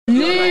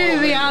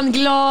är han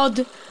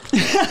glad.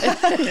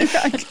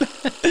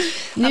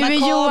 Nu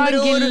är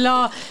Johan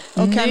glad.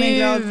 Och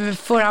nu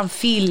får han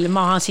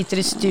filma och han sitter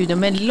i studion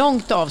med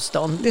långt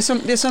avstånd.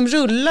 Det som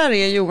rullar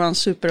är Johans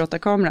Super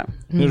 8-kamera.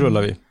 Nu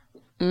rullar vi.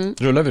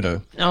 Rullar vi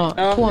nu?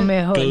 Ja, på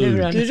med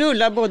hörlurar. Du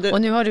rullar både...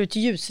 Och nu har du ett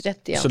ljus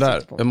rätt i ansiktet.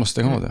 Sådär, jag måste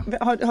stänga av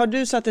det. Har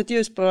du satt ett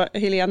ljus på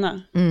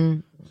Helena?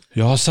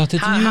 Jag har satt ett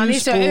ljus på Helena. Han är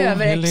så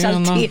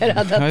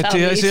överexalterad.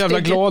 Jag är så jävla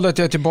glad att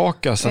jag är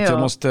tillbaka. Så att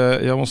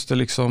jag måste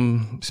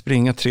liksom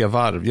springa 3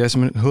 varv. Jag är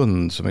som en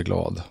hund som är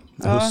glad.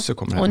 Husse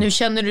kommer hem. Och nu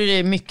känner du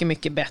dig mycket,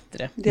 mycket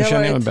bättre. Nu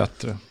känner jag mig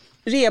bättre.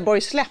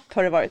 Reborg-släpp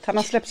har det varit. Han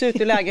har släppts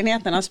ut ur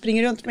lägenheten. Han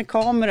springer runt med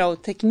kamera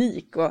och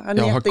teknik. Och han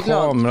är jätteglad.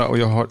 Jag har kamera och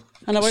jag har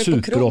varit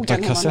Super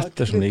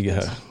 8-kassetter som ligger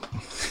här.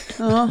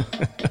 Ja.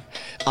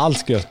 Allt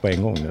ska göras på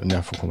en gång nu när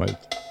jag får komma ut.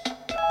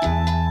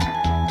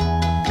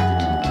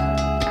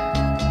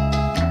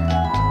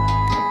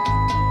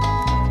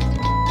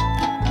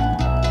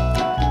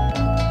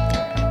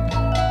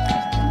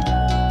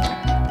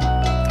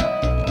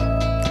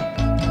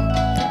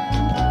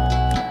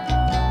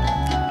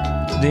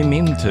 Det är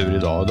min tur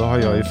idag. Då har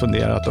jag ju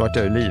funderat och varit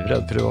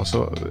livrädd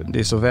för det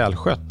är så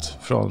välskött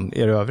från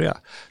er övriga.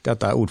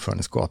 Detta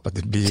ordförandeskap att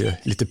det blir ju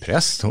lite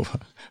press då.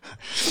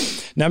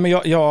 Nej, men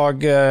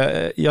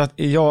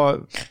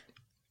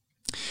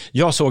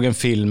jag såg en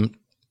film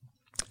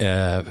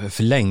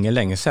för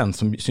länge sedan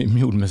som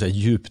gjorde mig så här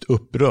djupt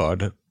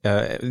upprörd.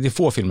 Det är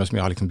få filmer som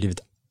jag har liksom blivit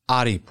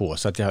arg på,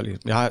 så att jag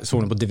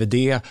såg den på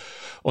DVD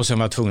och sen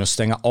var jag tvungen att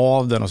stänga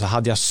av den och så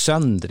hade jag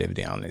sönder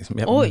DVD:n liksom.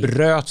 Jag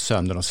bröt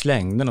sönder och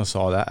slängde den och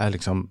sa det är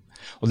liksom,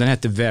 och den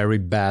hette Very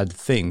Bad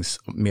Things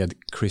med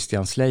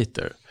Christian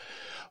Slater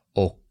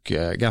och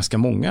ganska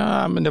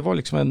många, men det var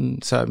liksom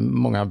så här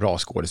många bra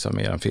skådespelare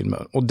med i den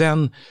filmen och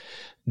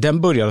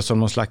den började som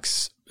någon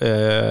slags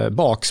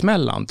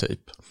baksmällan typ,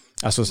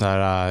 alltså så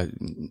här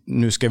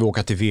nu ska vi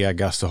åka till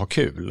Vegas och ha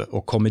kul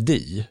och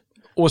komedi.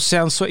 Och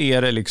sen så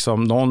är det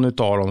liksom någon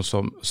utav dem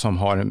som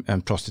har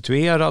en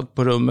prostituerad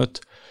på rummet.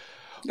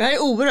 Det här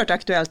är oerhört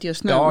aktuellt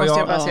just nu, måste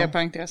jag bara säga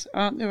parentes.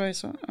 Ja, det var ju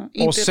så. Ja,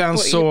 inte och sen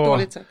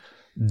så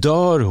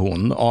dör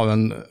hon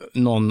av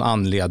någon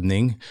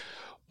anledning.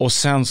 Och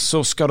sen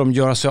så ska de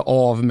göra sig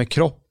av med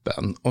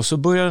kroppen. Och så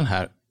börjar den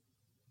här,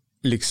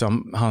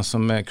 liksom, han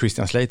som är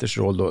Christian Slaters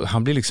roll då,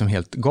 han blir liksom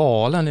helt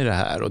galen i det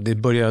här. Och det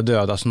börjar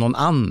dödas någon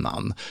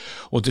annan.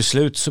 Och till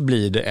slut så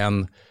blir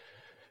det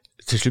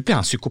till slut blir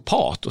han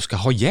psykopat och ska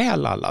ha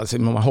ihjäl alla. Alltså,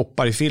 man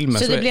hoppar i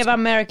filmen. Så det blev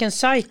American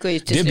Psycho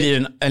till det slut?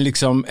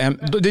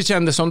 Blir det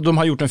kändes som de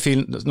har gjort en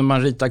film när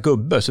man ritar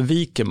gubbe så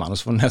viker man och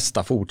så får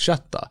nästa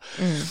fortsätta.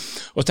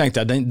 Och tänkte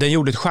jag, den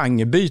gjorde ett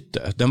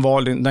genrebyte.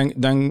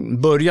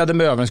 Den började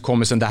med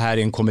överenskommelsen, det här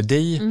är en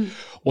komedi.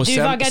 Och du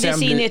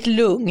vaggades in i ett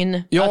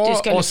lugn. Ja, att du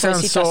skulle och sen få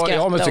sitta och skratta.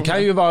 Ja, men det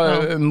kan ju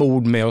vara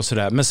mord med och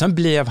sådär. Men sen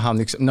blev han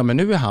liksom, men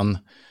nu är han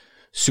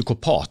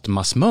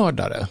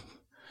psykopatmassmördare.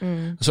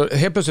 Så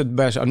helt plötsligt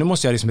började jag, nu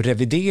måste jag liksom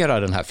revidera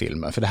den här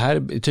filmen, för det här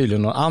är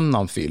tydligen någon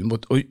annan film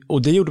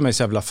och det gjorde mig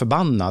så jävla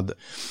förbannad.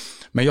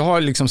 Men jag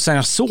har liksom, sen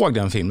jag såg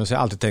den filmen så har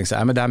jag alltid tänkt så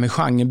här, men det här med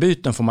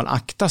genrebyten får man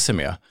akta sig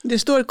med. Det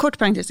står, kort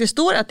parentes, det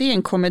står att det är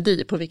en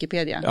komedi på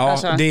Wikipedia. Ja,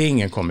 alltså, det är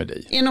ingen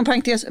komedi. Inom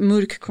parentes,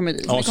 mörk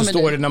komedi. Ja, så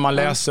står det när man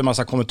läser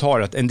massa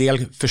kommentarer att en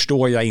del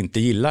förstår jag inte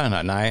gillar den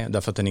här. Nej,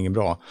 därför att den är ingen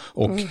bra.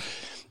 Och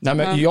nej,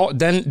 men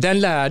den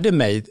lärde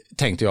mig,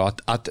 tänkte jag,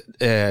 att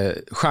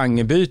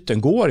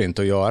genrebyten går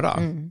inte att göra.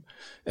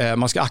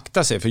 Man ska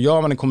akta sig, för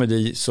gör man en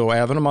komedi så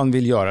även om man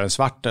vill göra den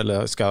svart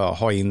eller ska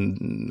ha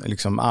in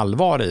liksom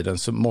allvar i den,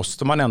 så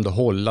måste man ändå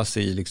hålla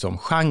sig i liksom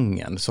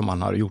genren som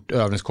man har gjort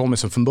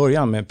överenskommelsen från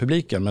början med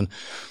publiken. Men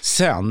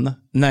sen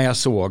när jag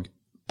såg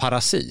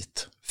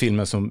Parasit,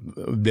 filmen som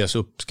blev så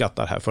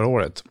uppskattad här förra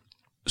året,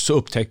 så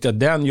upptäckte jag att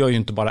den gör ju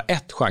inte bara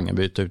ett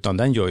genrebyte utan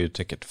den gör ju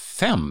säkert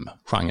 5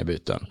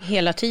 genrebyten.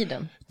 Hela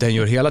tiden. Den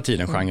gör hela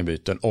tiden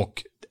genrebyten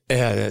och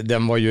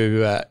den var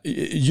ju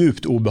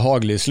djupt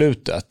obehaglig i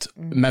slutet.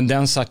 Men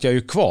den satt jag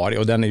ju kvar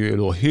och den är ju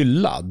då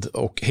hyllad.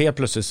 Och helt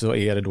plötsligt så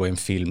är det då en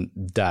film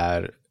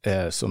där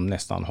som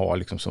nästan har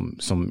liksom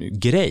som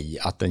grej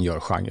att den gör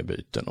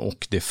genrebyten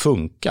och det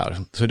funkar.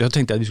 Så jag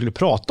tänkte att vi skulle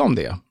prata om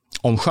det.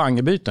 Om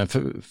genrebyten.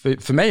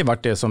 För mig var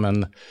det som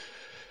en...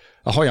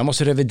 Jaha, jag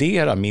måste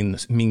revidera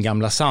min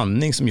gamla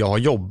sanning som jag har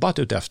jobbat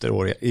ut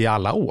efter i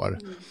alla år.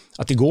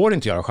 Att det går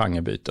inte att göra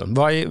genrebyten.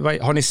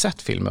 Har ni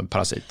sett filmen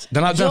Parasit?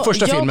 Den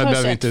första filmen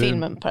behöver inte... Jag har sett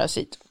filmen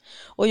Parasit.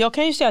 Och jag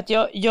kan ju säga att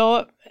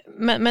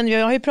men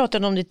jag har ju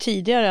pratat om det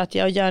tidigare, att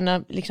jag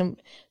gärna liksom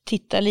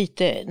tittar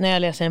lite när jag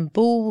läser en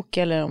bok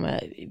eller om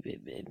jag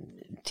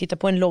tittar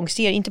på en lång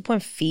serie. Inte på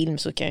en film,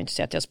 så kan jag inte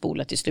säga att jag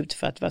spolar till slut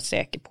för att vara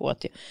säker på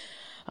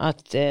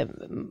att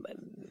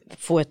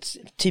få ett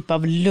typ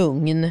av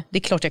lugn. Det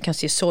är klart jag kan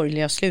se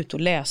sorgliga slut och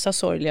läsa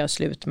sorgliga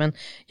slut, men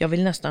jag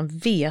vill nästan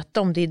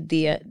veta om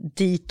det är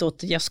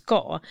ditåt jag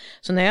ska.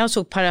 Så när jag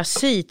såg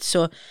Parasit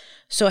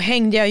så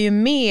hängde jag ju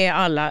med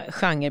alla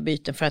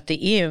genrebyten, för att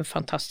det är en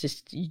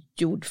fantastiskt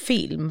gjord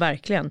film,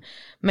 verkligen.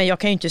 Men jag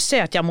kan ju inte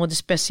säga att jag mådde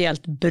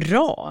speciellt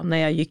bra när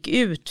jag gick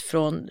ut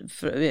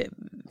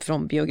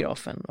från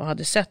biografen och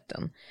hade sett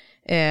den.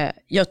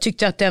 Jag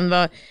tyckte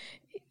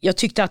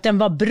att den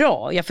var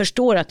bra. Jag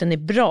förstår att den är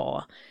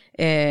bra.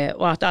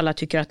 Och att alla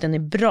tycker att den är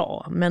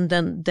bra. Men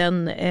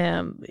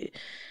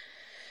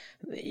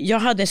jag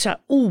hade en så här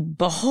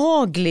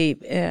obehaglig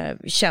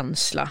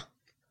känsla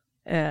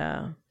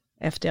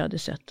efter jag hade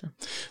sett den.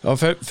 Ja,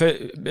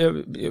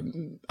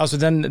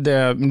 alltså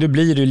nu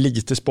blir det ju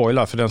lite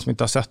spoiler för den som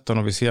inte har sett den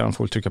och vill se den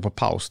får trycka på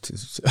paus.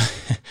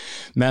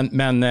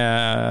 men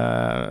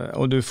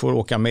och du får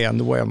åka med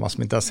ändå, Emma,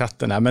 som inte har sett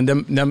den här. Men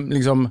den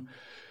liksom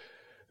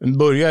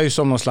börjar ju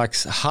som någon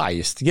slags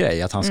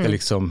heist-grej, att han ska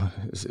liksom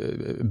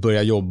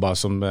börja jobba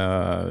som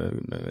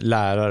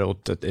lärare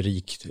åt ett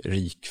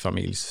rik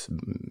familjs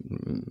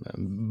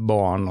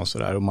barn och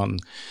sådär, och man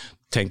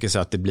tänker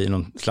sig att det blir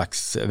någon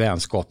slags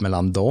vänskap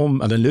mellan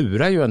dem. Den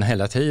lurar ju en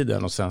hela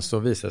tiden, och sen så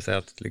visar det sig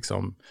att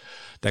liksom,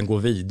 den går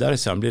vidare.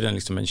 Sen blir den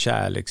liksom en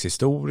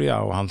kärlekshistoria,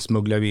 och han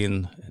smugglar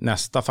in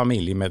nästa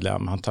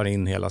familjemedlem. Han tar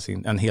in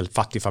en helt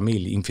fattig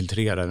familj,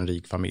 infiltrerar en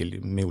rik familj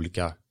med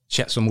olika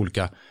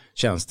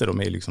tjänster.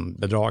 De är liksom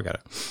bedragare.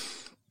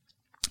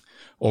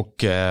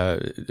 Och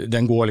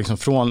den går liksom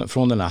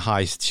från den här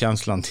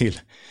heist-känslan till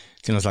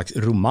någon slags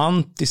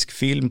romantisk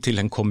film, till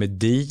en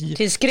komedi,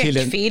 till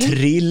skräckfilm, till en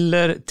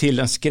thriller, till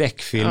en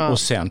skräckfilm och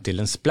sen till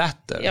en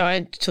splatter. Ja,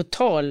 en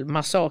total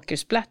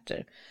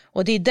massakersplatter.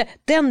 Och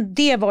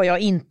det var jag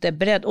inte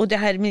beredd. Och det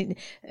här,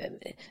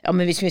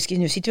 men nu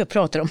sitter vi och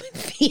pratar om en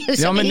film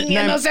som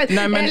ingen har sett,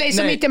 eller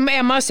som inte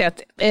Emma har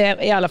sett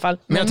i alla fall.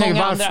 Men jag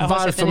tänker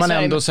varför man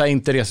ändå så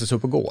inte reser sig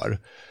upp och går.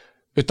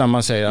 Utan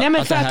man säger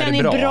att det här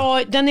är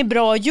bra. Den är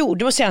bra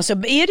gjord. Och sen så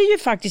är det ju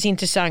faktiskt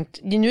intressant.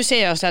 Nu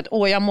säger jag så att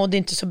jag mådde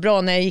inte så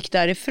bra när jag gick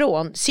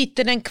därifrån.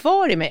 Sitter den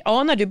kvar i mig?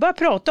 Ja, när du börjar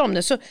prata om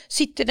det så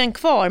sitter den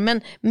kvar.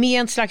 Men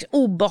med en slags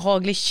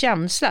obehaglig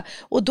känsla.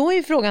 Och då är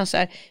ju frågan så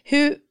här.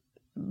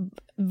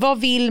 Vad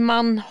vill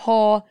man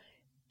ha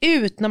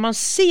ut när man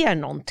ser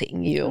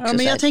någonting? Ju också,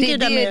 men jag tänker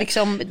det är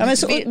liksom,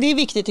 det är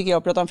viktigt tycker jag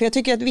att prata om, för jag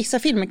tycker att vissa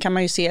filmer kan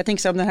man ju se, jag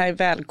tänker så om den här är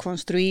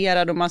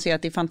välkonstruerad och man ser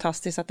att det är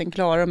fantastiskt att den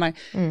klarar de här.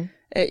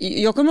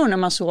 Jag kommer ihåg när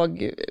man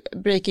såg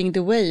Breaking the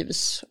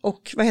Waves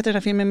och vad heter den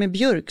här filmen med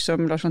Björk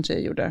som Lars von Trier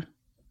gjorde?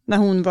 När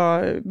hon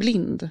var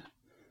blind.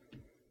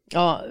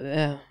 Ja.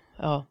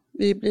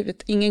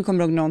 Ingen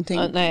kommer ihåg någonting.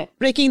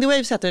 Breaking the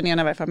Waves heter den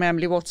ena i alla fall, med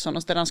Emily Watson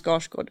och Stellan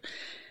Skarsgård.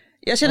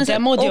 Jag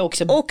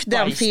känner och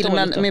den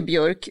filmen med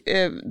Björk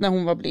när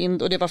hon var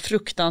blind och det var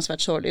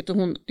fruktansvärt sorgligt och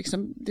hon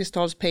liksom, det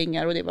stals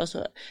pengar och det var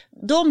så.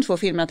 De två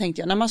filmerna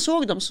tänkte jag, när man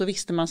såg dem så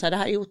visste man så här, det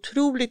här är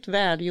otroligt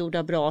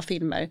välgjorda bra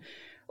filmer.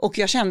 Och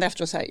jag kände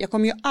efteråt så här, jag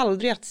kommer ju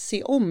aldrig att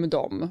se om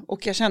dem.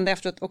 Och jag kände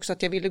efteråt också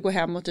att jag ville gå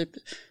hem och typ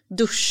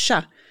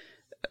duscha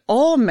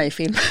av mig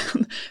filmen.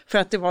 För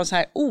att det var en så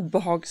här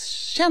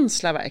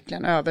obehagskänsla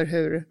verkligen över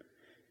hur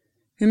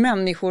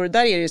människor,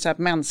 där är det ju så här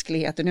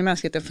hur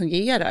mänskligheten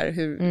fungerar,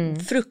 hur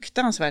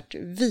fruktansvärt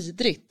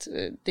vidrigt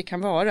det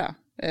kan vara,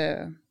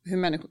 hur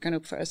människor kan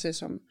uppföra sig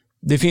som.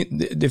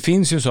 Det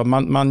finns ju så att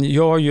man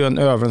gör ju en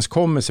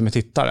överenskommelse med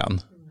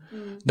tittaren.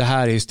 Det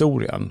här är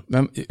historien.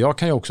 Men jag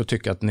kan ju också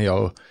tycka att när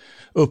jag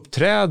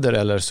uppträder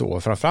eller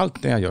så,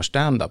 framförallt när jag gör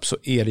stand-up, så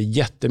är det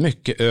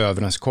jättemycket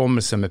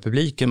överenskommelse med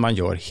publiken man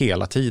gör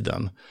hela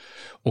tiden.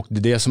 Och det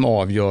är det som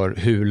avgör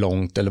hur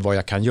långt eller vad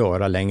jag kan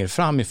göra längre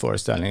fram i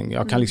föreställningen.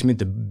 Jag kan liksom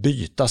inte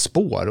byta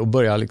spår och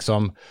börja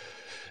liksom.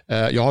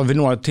 Jag har vid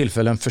några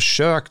tillfällen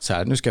försökt så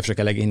här, nu ska jag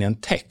försöka lägga in en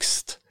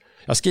text.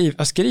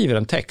 Jag skriver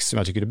en text som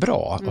jag tycker är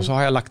bra och så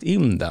har jag lagt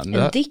in den.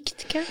 En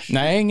dikt kanske?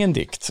 Nej, ingen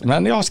dikt.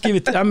 Men jag har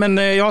skrivit,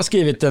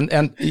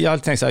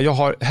 jag tänkte så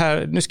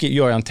här, nu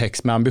gör jag en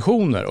text med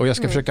ambitioner och jag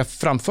ska försöka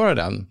framföra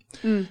den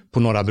på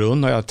Norra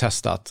Brunn, har jag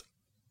testat.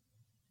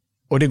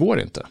 Och det går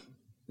inte.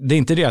 Det är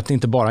inte det att det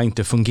inte bara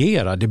inte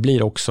fungerar, det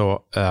blir också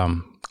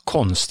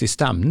konstig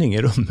stämning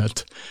i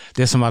rummet.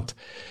 Det är som att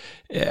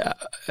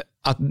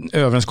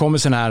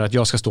överenskommelsen är att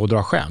jag ska stå och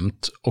dra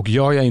skämt och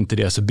gör jag inte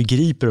det så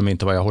begriper de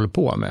inte vad jag håller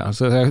på med.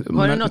 Alltså,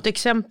 har du något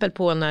exempel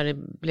på när det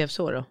blev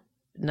så då?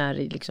 När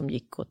det liksom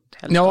gick åt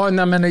helvete? Ja,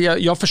 nej, men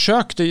jag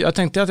försökte, jag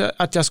tänkte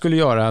att jag skulle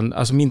göra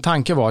alltså min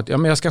tanke var att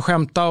jag ska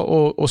skämta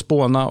och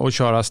spåna och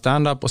köra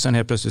stand-up och sen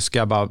helt plötsligt ska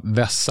jag bara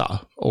vässa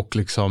och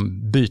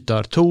liksom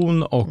byta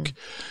ton och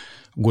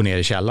gå ner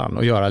i källaren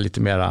och göra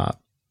lite mera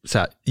så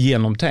här,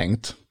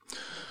 genomtänkt.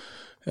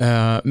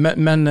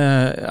 Men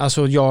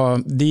alltså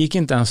det gick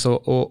inte ens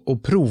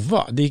att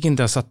prova. Det gick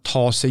inte ens att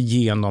ta sig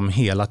igenom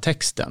hela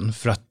texten.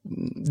 För att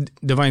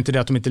det var inte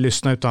det att de inte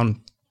lyssnade, utan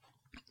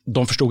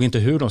de förstod inte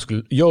hur de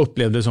skulle. Jag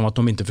upplevde det som att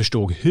de inte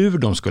förstod hur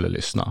de skulle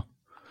lyssna.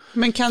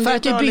 Men kan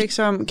det vara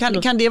liksom,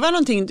 kan det vara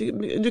någonting,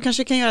 du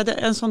kanske kan göra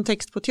en sån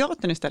text på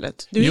teatern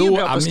istället? Du är ju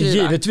bra på att skriva.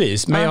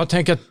 Givetvis, men jag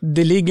tänker att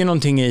det ligger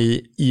någonting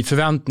i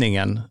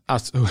förväntningen,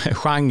 alltså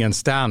genren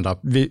stand-up.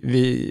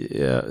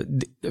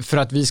 För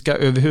att vi ska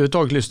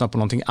överhuvudtaget lyssna på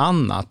någonting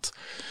annat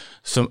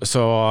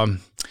så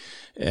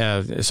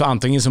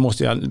antingen så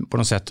måste jag på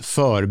något sätt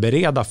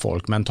förbereda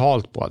folk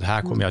mentalt på att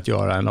här kommer jag att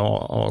göra en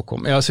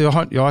avkom. Alltså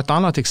jag har ett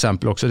annat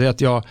exempel också, det är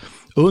att jag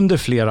under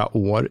flera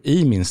år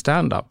i min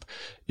stand-up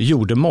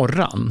gjorde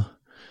morgon.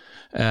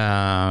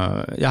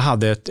 Jag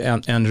hade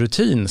en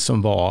rutin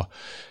som var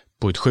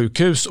på ett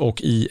sjukhus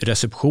och i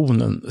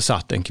receptionen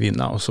satt en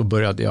kvinna och så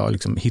började jag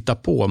liksom hitta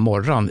på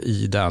morgon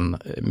i den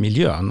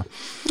miljön.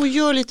 Och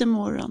gör lite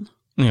morgon.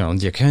 Ja,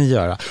 det kan jag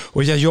göra.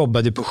 Och jag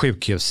jobbade på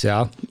sjukhus,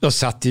 och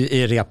satt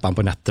i repan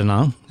på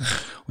nätterna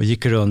och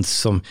gick runt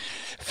som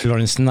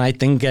Florence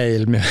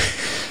Nightingale med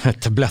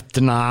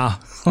tabletterna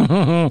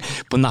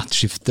på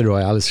nattskifter då,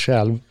 alldeles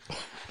själv.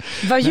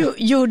 Vad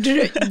gjorde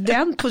du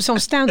den som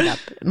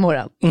stand-up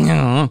morgon?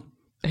 Ja.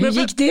 Hur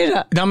gick det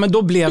då? Ja, men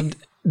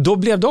då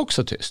blev det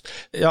också tyst.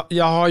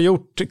 Jag har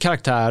gjort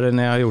karaktärer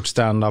när jag har gjort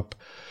stand-up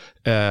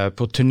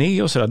på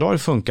turné och sådär, då har det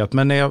funkat.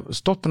 Men när jag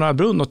stått på Norra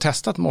Brunn och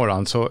testat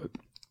morgon så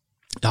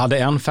jag hade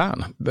en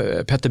fan,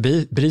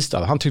 Petter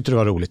Bristad, han tyckte det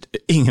var roligt.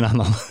 Ingen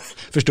annan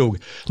förstod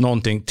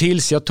någonting.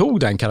 Tills jag tog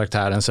den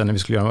karaktären sen när vi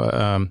skulle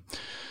göra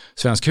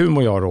svensk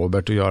humor, jag och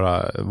Robert, och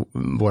göra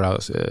våra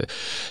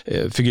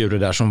figurer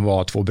där som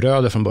var 2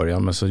 bröder från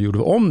början. Men så gjorde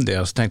vi om det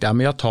och så tänkte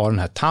jag tar den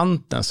här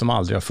tanten som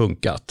aldrig har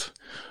funkat.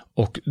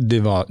 Och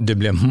det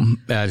blev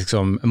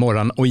liksom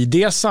morgon. Och i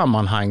det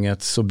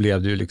sammanhanget så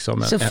blev det ju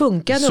liksom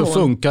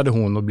funkade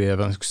hon och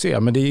blev en succé.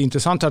 Men det är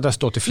intressant att det har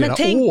stått i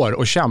flera år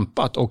och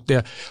kämpat och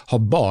det har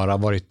bara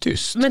varit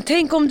tyst. Men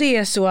tänk om det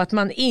är så att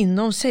man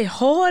inom sig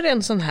har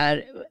en sån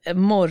här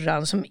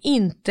morgon som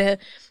inte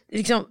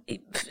liksom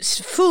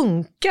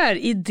funkar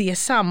i det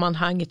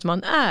sammanhanget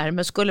man är,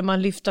 men skulle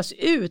man lyftas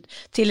ut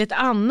till ett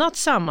annat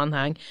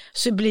sammanhang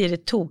så blir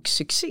det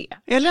toksuccé.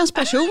 Eller ens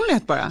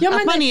personlighet bara,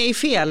 att man är i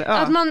fel. Ja.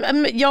 Att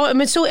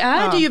men så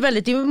är det ju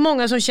väldigt, det är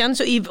många som känner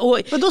så.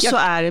 Vadå så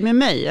är det med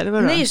mig? Eller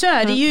vadå? Nej, så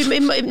är det ju,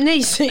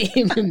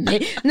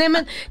 nej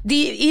men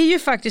det är ju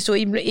faktiskt så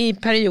i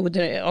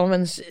perioder av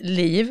ens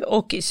liv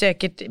och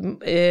säkert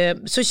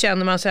så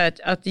känner man så här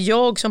att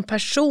jag som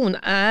person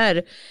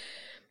är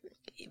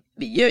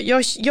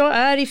jag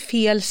är i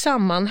fel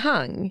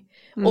sammanhang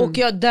och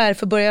jag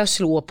därför börjar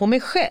slå på mig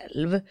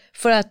själv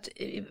för att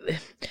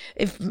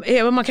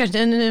man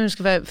kanske, nu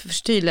ska jag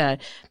förtydliga här,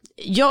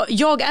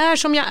 jag är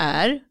som jag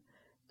är,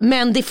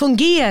 men det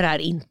fungerar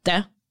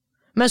inte.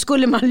 Men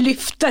skulle man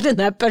lyfta den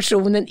här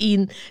personen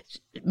in,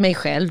 mig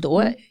själv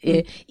då,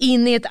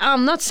 in i ett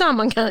annat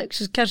sammanhang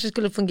så kanske det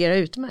skulle fungera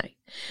utmärkt.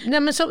 Nej,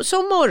 men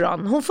som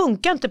morgon, hon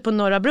funkar inte på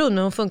Norra Brunn,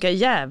 hon funkar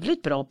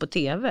jävligt bra på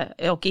tv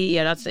och i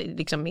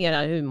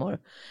era humor.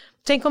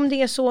 Tänk om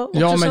det är så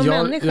också som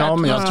människa. Ja,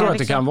 men jag tror att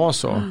det kan vara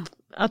så.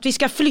 Att vi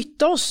ska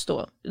flytta oss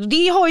då.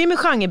 Det har ju med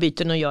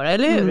genrebyten att göra,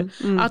 eller hur?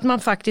 Att man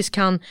faktiskt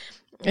kan...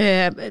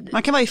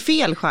 man kan vara i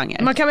fel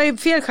genre. Man kan vara i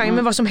fel genre,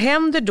 men vad som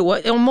händer då,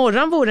 om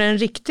morgon vore en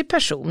riktig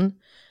person...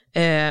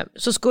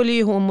 så skulle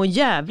ju hon må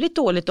jävligt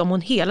dåligt om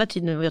hon hela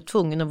tiden var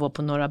tvungen att vara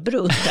på Norra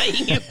Brunn.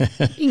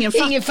 Ingen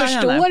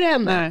förstår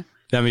henne.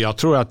 Nej, men jag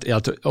tror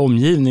att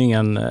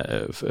omgivningen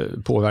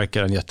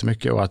påverkar en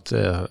jättemycket och att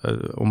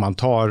om man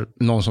tar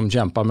någon som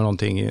kämpar med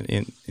någonting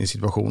i en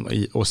situation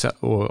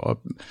och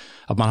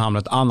att man hamnar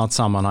i ett annat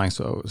sammanhang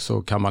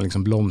så kan man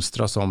liksom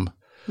blomstra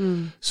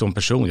som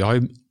person.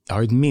 Jag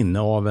har ett minne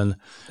av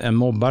en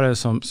mobbare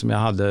som jag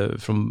hade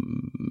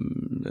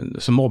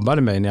som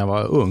mobbade mig när jag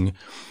var ung.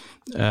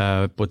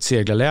 På ett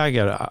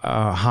seglarläger.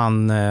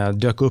 Han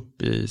dök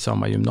upp i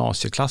samma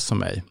gymnasieklass som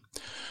mig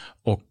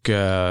och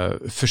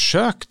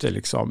försökte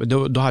liksom,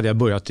 då hade jag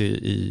börjat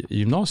i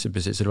gymnasiet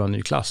precis, så det var en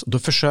ny klass. Då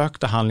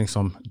försökte han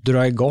liksom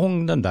dra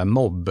igång den där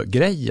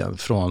mobbgrejen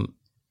från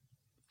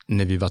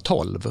när vi var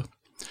 12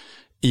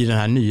 i den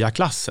här nya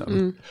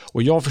klassen.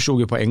 Och jag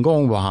förstod ju på en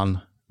gång vad han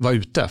var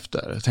ute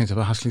efter. Jag tänkte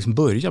att han skulle liksom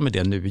börja med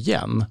det nu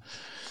igen.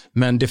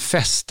 Men det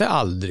fäste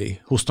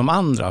aldrig hos de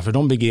andra, för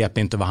de begrep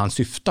inte vad han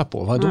syftar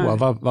på.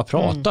 Vad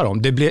pratar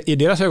de? I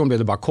deras ögon blev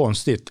det bara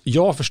konstigt.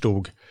 Jag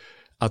förstod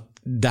att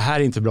det här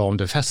är inte bra om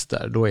det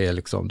fäster. Då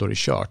är det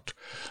kört.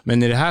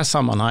 Men i det här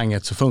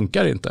sammanhanget så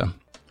funkar det inte.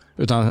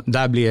 Utan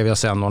där blev jag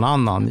sen någon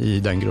annan i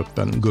den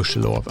gruppen,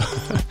 gudskelov.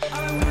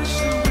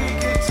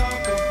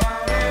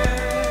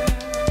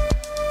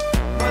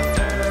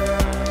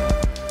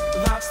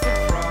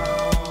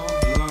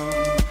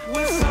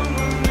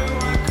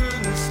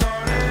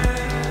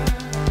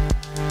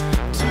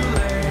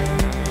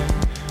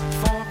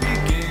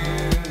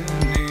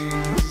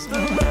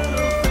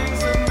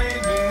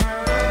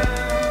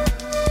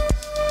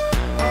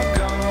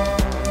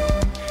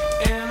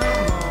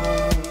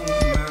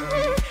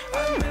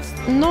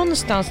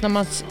 någonstans när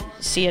man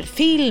ser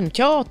film,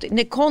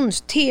 teater,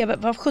 konst, tv,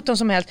 vad 17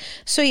 som helst,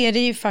 så är det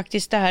ju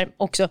faktiskt det här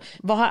också,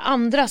 vad har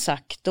andra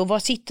sagt och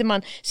vad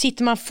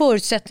sitter man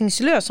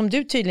förutsättningslös, som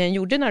du tydligen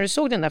gjorde när du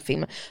såg den där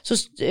filmen, så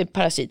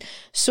Parasit,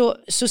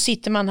 så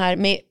sitter man här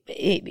med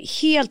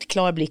helt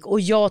klar blick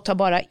och jag tar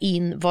bara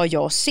in vad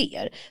jag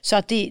ser, så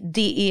att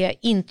det är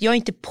inte, jag är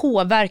inte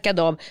påverkad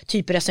av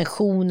typ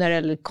recensioner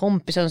eller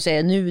kompisar som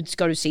säger nu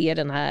ska du se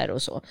den här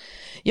och så.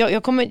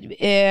 Jag kommer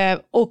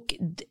och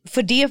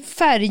för det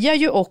färgar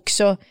ju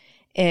också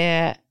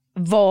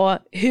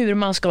hur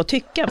man ska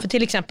tycka. För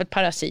till exempel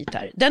Parasit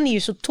här, den är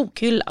ju så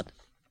tokhyllad,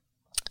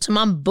 så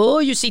man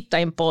bör ju sitta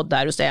i en podd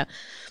där och säga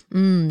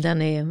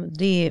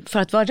det är för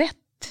att vara rätt.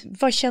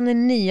 Vad känner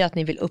ni att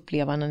ni vill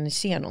uppleva när ni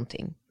ser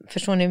någonting?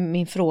 Förstår ni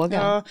min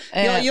fråga?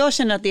 Ja, jag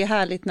känner att det är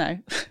härligt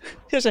när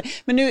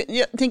men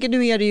jag tänker,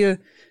 nu är det ju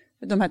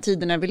de här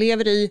tiderna vi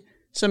lever i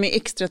som är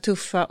extra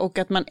tuffa, och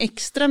att man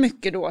extra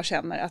mycket då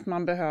känner att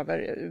man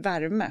behöver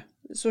värme.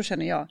 Så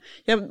känner jag.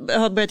 Jag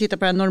har börjat titta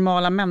på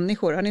Normala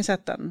människor. Har ni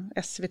sett den?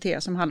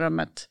 SVT, som handlar om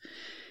ett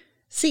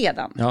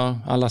sedan. Ja,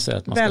 alla säger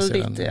att man ska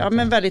se den. Ja,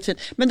 men väldigt fint.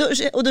 Men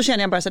då känner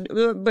jag bara så här,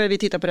 då började vi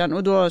titta på den,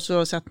 och då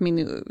så satt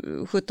min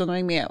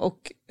 17-åring med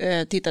och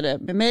tittade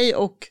med mig,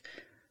 och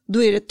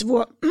då är det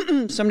två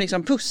som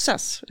liksom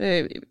pussas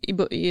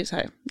i så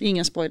här,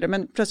 ingen spoiler,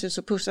 men plötsligt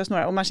så pussas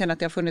några och man känner att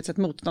det har funnits ett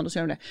motstånd, och så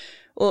gör de det.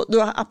 Och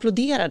då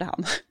applåderade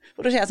han.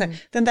 Och då känner jag så här,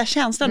 den där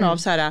känslan av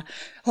så här,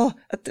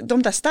 att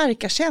de där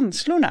starka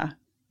känslorna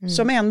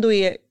som ändå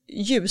är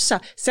ljusa.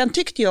 Sen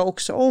tyckte jag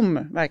också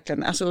om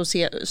verkligen att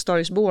se Star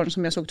is Born,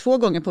 som jag såg 2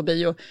 gånger på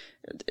bio.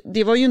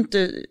 Det var ju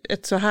inte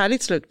ett så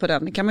härligt slut på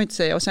den, det kan man ju inte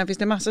säga. Och sen finns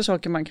det massa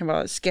saker man kan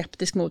vara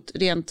skeptisk mot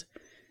rent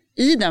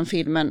i den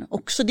filmen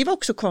också. Det var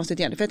också konstigt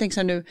egentligen, för jag tänker så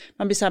här nu,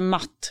 man blir så här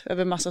matt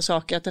över massa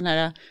saker, att den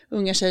här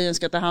unga tjejen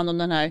ska ta hand om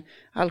den här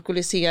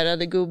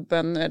alkoholiserade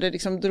gubben eller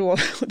liksom drog,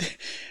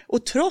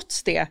 och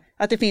trots det,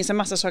 att det finns en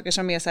massa saker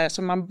som är så här,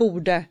 som man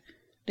borde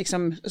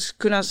liksom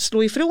kunna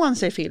slå ifrån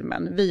sig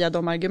filmen via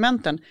de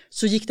argumenten,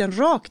 så gick den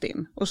rakt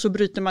in, och så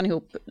bryter man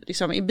ihop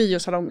liksom i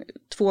biosalong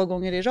 2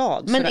 gånger i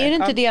rad. Men är det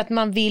inte det att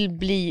man vill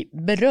bli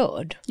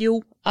berörd?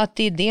 Jo. Att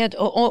det är det,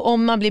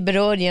 om man blir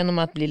berörd genom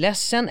att bli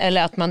ledsen,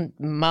 eller att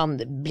man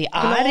blir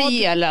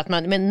arg, eller att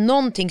men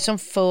någonting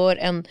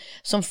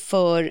som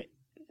för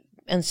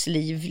ens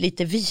liv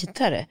lite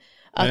vidare.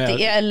 Att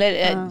det är,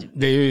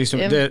 det är ju liksom,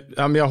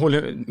 jag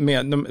håller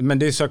med, men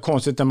det är så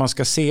konstigt när man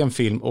ska se en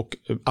film och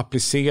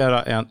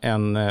applicera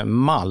en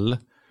mall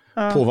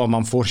på vad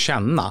man får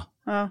känna.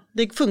 Ja,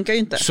 det funkar ju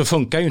inte. Så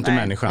funkar ju inte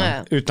människan.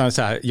 Utan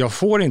så här, jag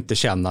får inte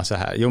känna så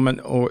här. Jo,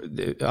 men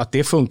att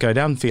det funkar i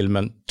den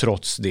filmen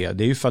trots det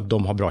är ju för att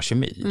de har bra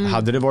kemi.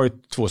 Hade det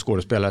varit 2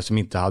 skådespelare som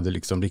inte hade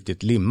liksom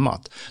riktigt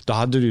limmat, då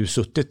hade du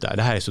suttit där.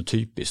 Det här är så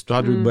typiskt. Då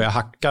hade du börjat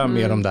hacka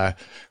med de där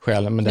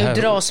själen. Men nu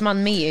dras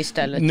man med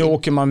istället. Nu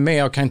åker man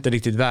med och kan inte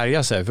riktigt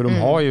värja sig. För de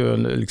har ju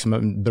liksom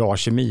en bra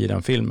kemi i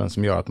den filmen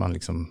som gör att man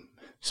liksom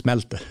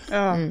smälter.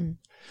 Ja.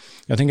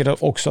 Jag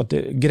tänker också att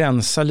det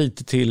gränsar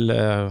lite till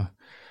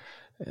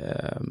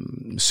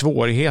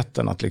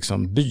svårigheten att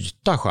liksom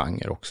byta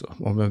genre också,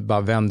 om man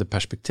bara vänder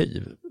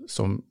perspektiv,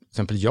 som till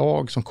exempel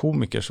jag som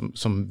komiker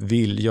som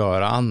vill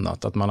göra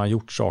annat, att man har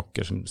gjort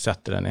saker som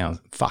sätter en i en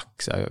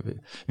fack. Så här,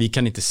 vi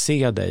kan inte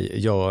se dig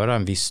göra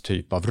en viss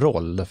typ av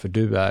roll, för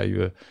du är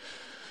ju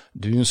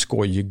en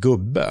skojig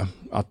gubbe.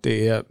 Att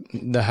det är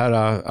det här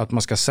att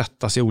man ska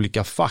sätta sig i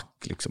olika fack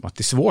liksom, att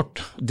det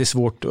är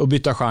svårt att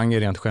byta genre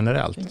rent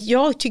generellt.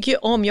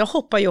 Jag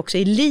hoppar ju också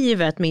i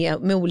livet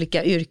med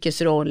olika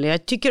yrkesroller.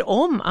 Jag tycker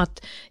om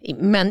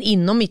men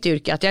inom mitt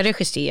yrke, att jag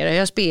regisserar,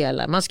 jag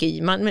spelar, man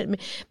skriver,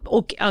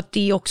 och att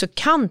det också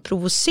kan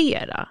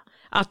provocera.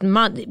 Att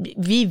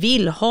vi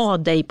vill ha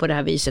dig på det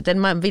här viset,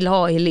 eller man vill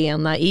ha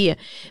Helena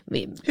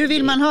Hur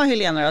vill man ha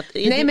Helena då?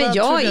 Nej, men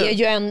jag är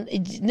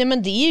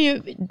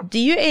ju det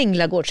är ju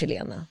Änglagårds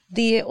Helena.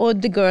 Det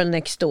och The Girl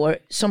Next Door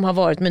som har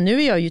varit, men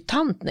nu är jag ju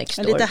tant next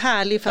door. Lite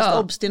härlig fast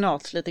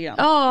obstinat lite grann.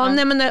 Ja.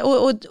 Nej, men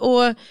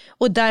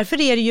och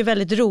därför är det ju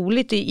väldigt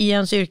roligt i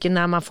ens yrke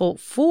när man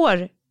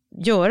får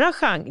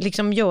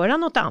göra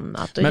något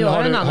annat. Och men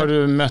har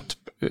du mött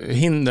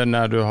hinder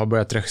när du har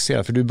börjat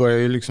regissera? För du börjar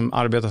ju liksom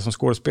arbeta som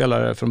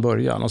skådespelare från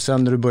början, och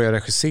sen när du börjar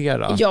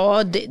regissera.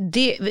 Ja,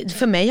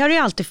 för mig har det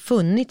alltid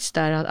funnits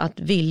där att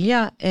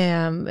vilja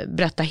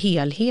berätta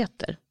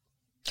helheter.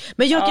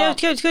 Men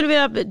jag skulle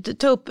vilja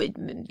ta upp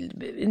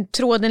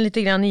tråden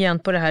lite grann igen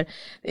på det här.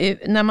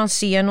 När man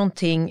ser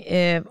någonting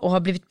och har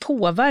blivit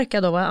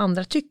påverkad av vad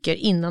andra tycker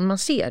innan man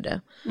ser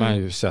det. Man har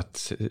ju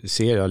sett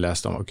serier och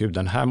läst om, gud,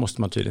 den här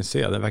måste man tydligen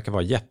se, den verkar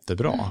vara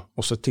jättebra.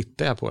 Och så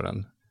tittar jag på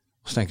den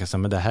och så tänker jag så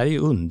här, men det här är ju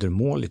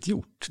undermåligt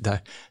gjort. Det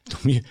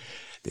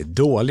är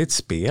dåligt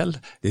spel,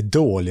 det är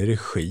dålig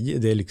regi,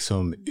 det är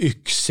liksom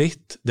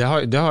yxigt. Det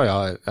har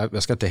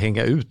jag ska inte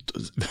hänga ut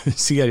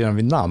serien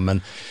vid namn,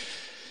 men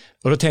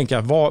och då tänker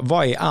jag,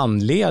 vad är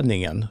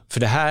anledningen? För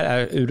det här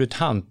är ur ett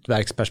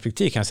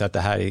hantverksperspektiv kan jag säga att det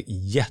här är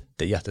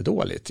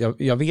jättedåligt.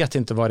 Jag vet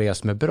inte vad det är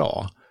som är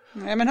bra.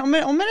 Ja, men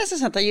om en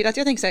recensent har gillat,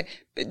 jag tänker så här,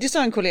 det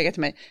sa en kollega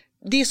till mig,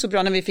 det är så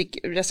bra när vi fick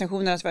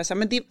recensionerna, så var jag så här,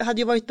 men det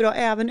hade ju varit bra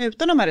även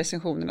utan de här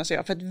recensionerna, så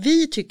jag, för att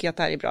vi tycker att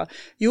det här är bra.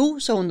 Jo,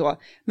 sa hon då,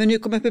 men nu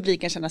kommer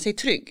publiken känna sig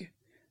trygg.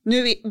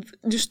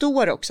 Nu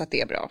står också att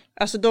det är bra.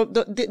 Alltså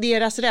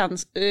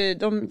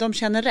de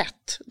känner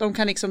rätt. De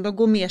kan liksom, de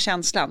går med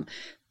känslan.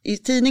 I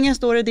tidningen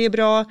står det är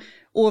bra,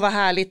 och vad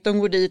härligt, de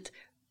går dit.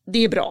 Det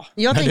är bra.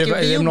 Jag tänker,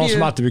 det är någon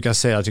som alltid brukar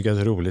säga, jag tycker att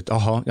det är roligt.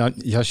 Jaha,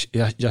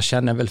 jag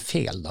känner väl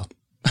fel då.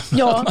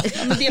 Ja,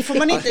 men det får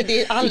man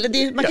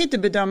inte, man kan inte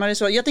bedöma det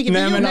så. Jag tänker,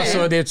 nej, men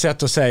alltså, det är ett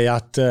sätt att säga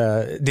att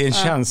det är en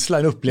känsla,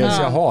 en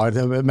upplevelse jag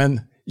har.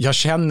 Men jag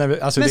känner,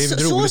 alltså men det är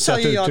ett roligt sätt att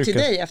uttrycka. Så sa ju jag till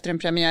dig efter en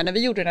premiär, när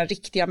vi gjorde den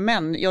riktiga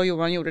män. Jag och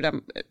Johan gjorde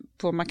den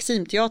på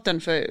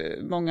Maximteatern för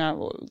många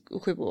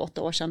 7-8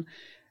 år sedan.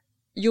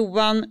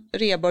 Johan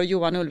Rheborg,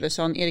 Johan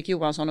Ulveson, Erik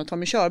Johansson och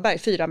Tommy Körberg,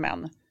 4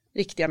 män.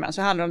 Riktiga män.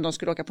 Så handlade det om de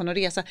skulle åka på någon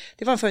resa.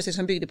 Det var en föreställning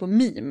som byggde på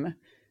meme.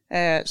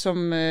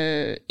 Som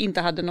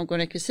inte hade någon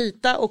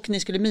rekvisita, och ni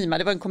skulle mima.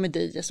 Det var en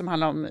komedi som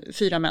handlade om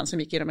 4 män som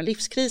gick igenom en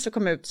livskris och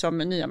kom ut som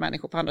nya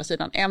människor på andra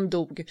sidan. En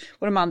dog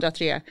och de andra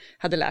 3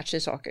 hade lärt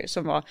sig saker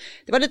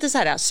det var lite så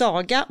här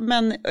saga,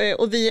 men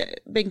och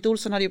Bengt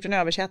Olsson hade gjort en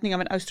översättning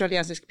av en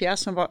australiensisk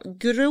pjäs som var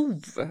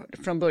grov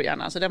från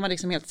början. Alltså den var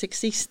liksom helt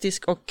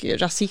sexistisk och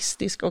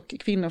rasistisk och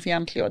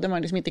kvinnofientlig, och den var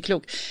liksom inte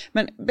klok.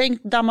 Men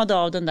Bengt dammade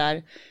av den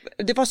där.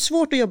 Det var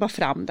svårt att jobba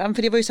fram den,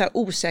 för det var ju så här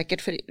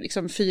osäkert för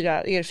liksom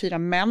 4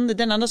 män.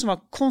 Den enda som var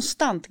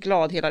konstant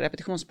glad hela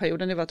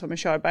repetitionsperioden, det var Tommy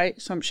Körberg,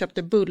 som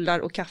köpte bullar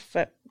och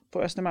kaffe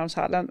på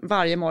Östermalmshallen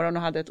varje morgon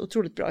och hade ett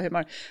otroligt bra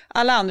humör.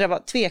 Alla andra var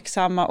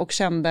tveksamma och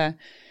kände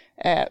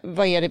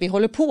vad är det vi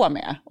håller på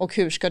med och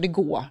hur ska det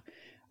gå?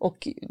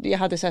 Och jag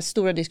hade så här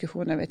stora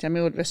diskussioner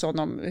med Ulveson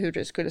om hur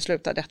det skulle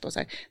sluta detta och så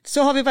här.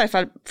 Så har vi i varje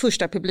fall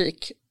första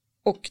publik,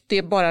 och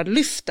det bara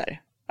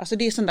lyfter. Alltså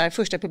det är sån där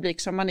första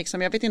publik som man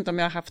liksom, jag vet inte om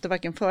jag har haft det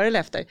varken före eller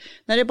efter,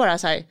 när det bara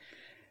så här,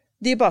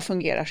 det bara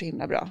fungerar så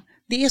himla bra.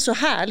 Det är så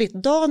härligt.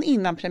 Dagen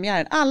innan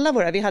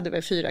premiären, vi hade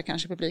väl 4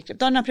 kanske publiker.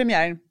 Dagen innan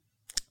premiären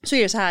så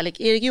är det så härligt.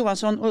 Erik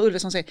Johansson och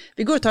Ulveson säger,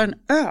 vi går och tar en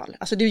öl.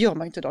 Alltså det gör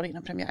man inte dagen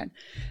innan premiären.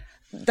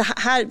 Det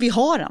här, vi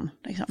har den.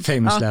 Liksom.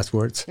 Famous last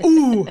words.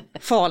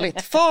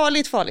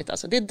 Farligt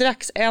alltså. Det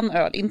dracks en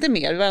öl, inte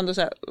mer. Det var ändå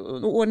så här,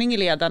 ordning i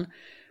leden.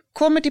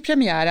 Kommer till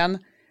premiären.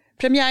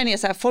 Premiären är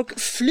så här, folk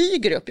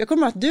flyger upp. Jag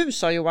kommer ihåg att du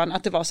sa, Johan,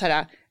 att det var så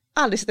här,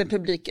 aldrig sett en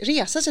publik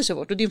resa sig så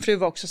fort, och din fru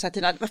var också så här,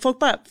 Tina, folk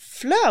bara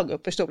flög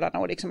upp i stolarna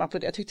och liksom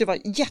applåderade. Jag tyckte det var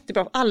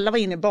jättebra, alla var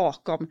inne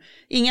bakom,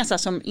 inga så här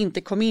som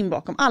inte kom in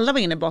bakom, alla var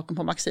inne bakom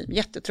på Maxim,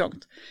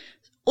 jättetrångt.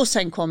 Och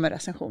sen kommer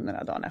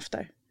recensionerna dagen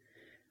efter.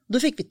 Då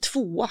fick vi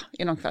 2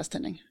 i någon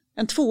kvällstidning,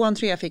 en 2 och en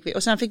 3 fick vi,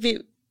 och sen fick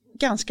vi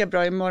ganska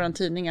bra i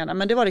morgontidningarna,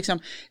 men det var liksom,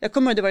 jag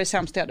kommer ihåg, det var det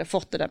sämsta jag hade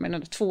fått det där med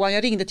den 2.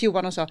 Jag ringde till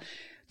Johan och sa,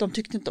 de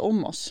tyckte inte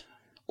om oss.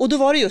 Och då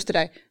var det just det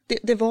där,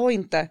 det var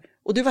inte.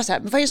 Och du var så här,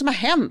 vad är det som har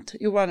hänt?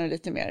 Johan är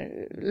lite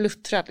mer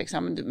luttrad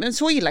liksom. Men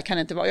så illa kan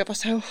det inte vara. Jag var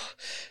så här,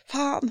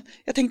 fan.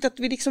 Jag tänkte att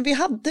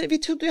vi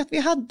trodde att vi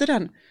hade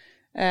den.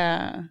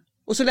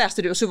 Och så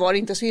läste du, och så var det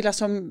inte så illa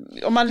som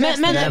om man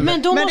läste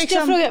men då måste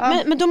jag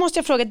fråga, men då måste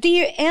jag fråga, det är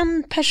ju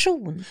en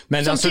person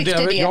men som alltså,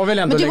 tyckte det. Jag vill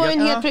ändå men det var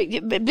en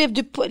helt, blev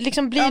du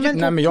liksom, blir du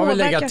nej, men jag vill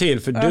lägga till,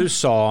 för du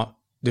sa,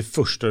 det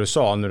första du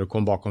sa när du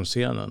kom bakom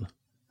scenen.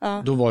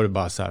 Då var det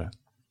bara så här,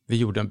 vi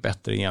gjorde en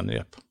bättre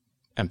genrep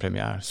än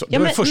premiär. Så det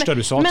var det första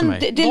du sa till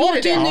mig. Det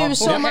låter ju nu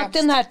som att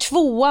den här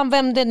 2:an,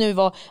 vem det nu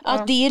var,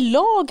 att det är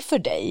lag för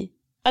dig.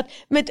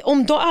 Men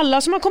om då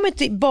alla som har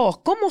kommit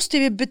bakom måste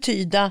ju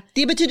betyda...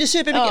 Det betyder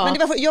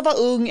supermycket, men jag var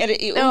ung, eller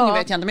ung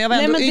vet jag inte, men jag var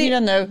ändå yngre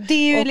nu. Det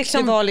är ju och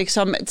liksom... det var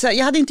liksom,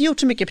 jag hade inte gjort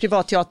så mycket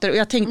privatteater, och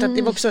jag tänkte att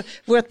det var också,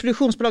 vårt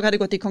produktionsbolag hade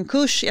gått i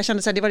konkurs. Jag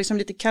kände så här, det var liksom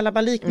lite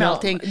kalabalik med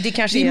allting. Det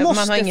kanske är,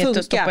 man har inget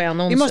att stoppa i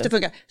annonser. Vi måste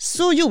funka.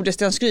 Så gjordes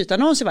det en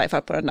skrytannons i varje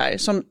fall på den där,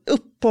 som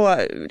upp på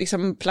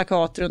liksom,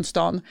 plakat runt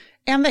stan.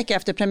 En vecka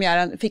efter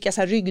premiären fick jag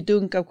så här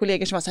ryggdunk av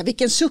kollegor som var så här,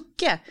 vilken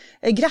sucke,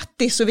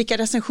 grattis, och vilka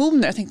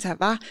recensioner. Jag tänkte så här,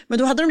 va? Men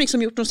då hade de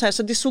liksom gjort något så här,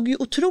 så det såg ju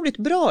otroligt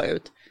bra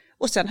ut.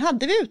 Och sen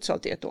hade vi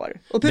utsålt i ett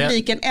år. Och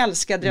publiken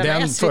älskade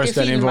den. Den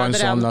föreställningen var en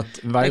sån att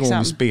varje gång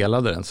vi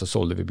spelade den så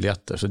sålde vi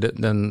biljetter. Så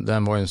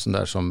den var ju en sån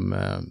där som,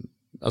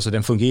 alltså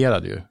den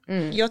fungerade ju.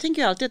 Jag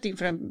tänker ju alltid att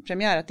inför en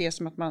premiär att det är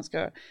som att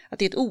att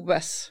det är ett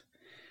OS.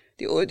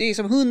 Det är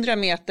som 100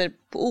 meter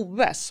på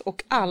OS,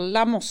 och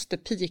alla måste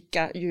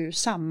pika ju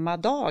samma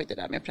dag, det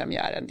där med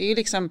premiären. Det är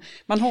liksom,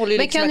 man håller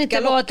liksom. Men kan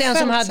inte vara att den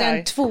som hade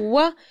en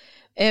 2,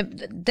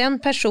 den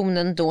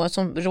personen då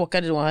som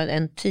råkade då ha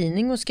en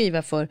tidning att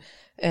skriva för,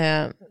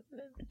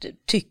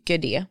 tycker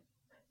det.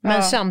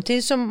 Men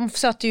samtidigt som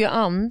satt ju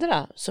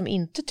andra som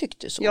inte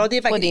tyckte så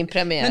på din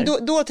premiär.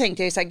 Men då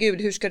tänkte jag så här,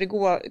 gud, hur ska det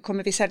gå?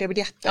 Kommer vi sälja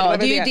biljetter? Ja,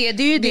 det är ju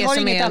det vi har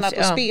som inget annat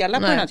att spela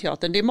på den här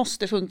teatern. Det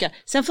måste funka.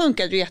 Sen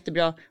funkade det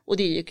jättebra, och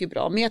det gick ju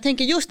bra. Men jag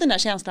tänker just den där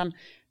känslan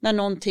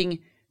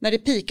när det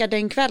pikar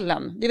den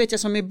kvällen. Det vet jag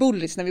som i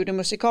Bullis när vi gjorde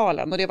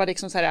musikalen. Och det var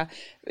liksom så här,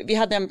 vi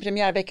hade en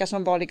premiärvecka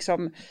som var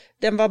liksom,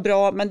 den var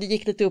bra, men det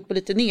gick lite upp och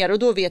lite ner. Och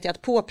då vet jag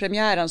att på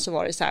premiären så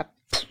var det så här,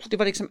 det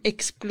var liksom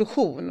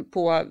explosion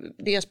på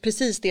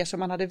precis det som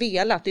man hade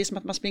velat. Det är som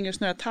att man springer och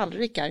snurrar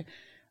tallrikar.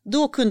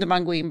 Då kunde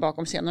man gå in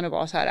bakom scenen och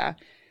vara så här,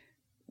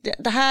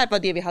 det här var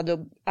det vi hade att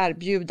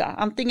erbjuda.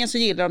 Antingen så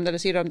gillar de det eller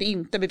så gillar de det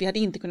inte, men vi hade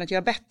inte kunnat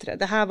göra bättre.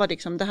 Det här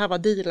var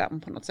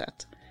dealen på något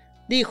sätt.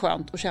 Det är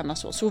skönt att känna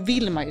så. Så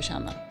vill man ju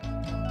känna.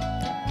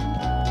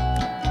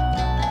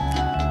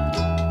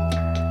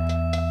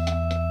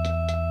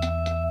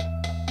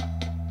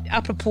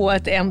 Apropå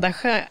att ändra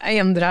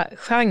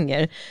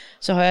genre,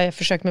 så har jag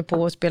försökt mig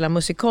på att spela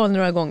musikal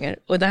några gånger.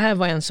 Och det här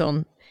var en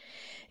sån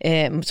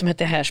som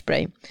heter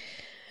Hairspray.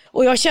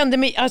 Och jag kände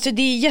mig, alltså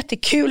det är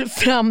jättekul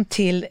fram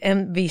till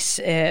en viss,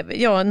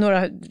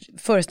 några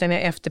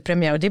föreställningar efter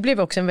premiär. Och det blev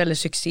också en väldigt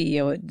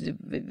succé. Och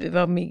det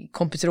var min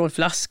kompis Rolf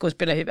Lask och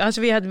spelade.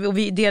 Alltså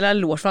vi delade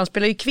loge, för han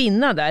spelar ju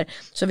kvinna där.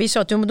 Så vi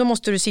sa att då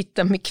måste du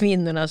sitta med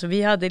kvinnorna. Så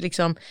vi hade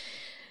liksom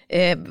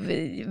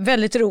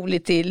väldigt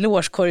roligt i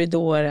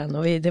logekorridoren.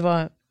 Och det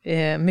var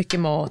mycket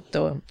mat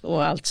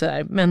och allt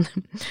sådär. Men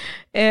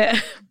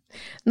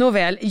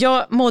nåväl,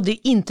 jag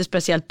mådde inte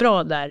speciellt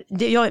bra där.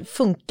 Jag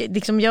funkar,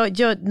 liksom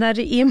när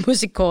det är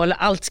musikal,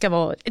 allt ska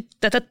vara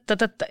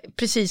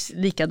precis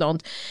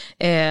likadant,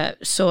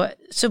 så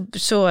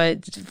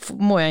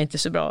mår jag inte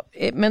så bra.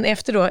 Men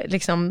efter då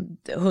liksom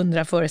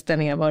 100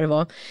 föreställningar vad det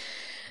var,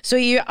 så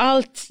är ju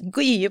allt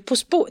på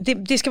spår.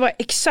 Det ska vara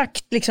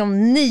exakt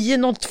liksom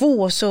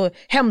 9:02, så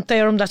hämtar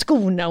jag de där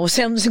skorna och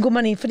sen så går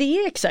man in, för det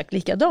är exakt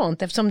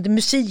likadant eftersom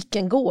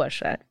musiken går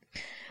så här.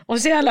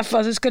 Och så i alla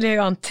fall så skulle jag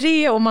göra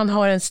entré och man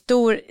har en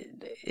stor,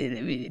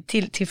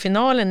 till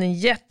finalen, en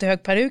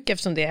jättehög peruk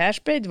eftersom det är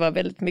Hairspray, det var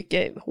väldigt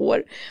mycket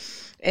hår.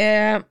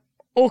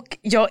 Och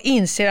jag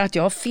inser att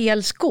jag har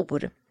fel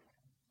skor.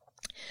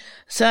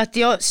 Så att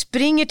jag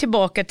springer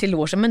tillbaka till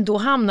logen, men då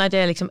hamnade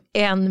jag liksom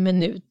 1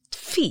 minut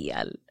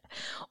fel.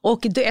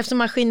 Och eftersom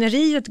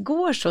maskineriet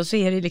går så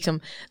är det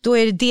liksom, då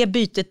är det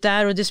bytet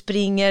där och det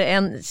springer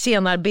en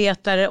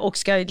scenarbetare och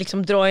ska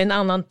liksom dra en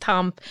annan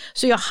tamp.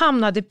 Så jag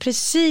hamnade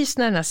precis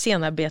när den här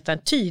scenarbetaren,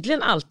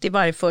 tydligen alltid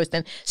varje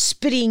föreställning,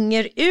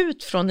 springer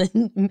ut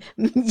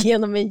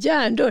genom en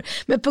järndörr.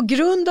 Men på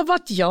grund av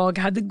att jag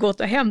hade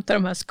gått och hämtat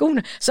de här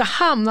skorna så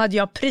hamnade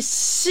jag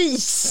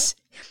precis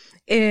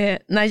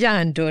när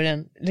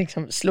järndörren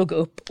liksom slog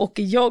upp, och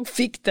jag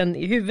fick den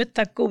i huvudet,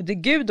 tack gode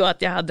gud då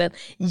att jag hade en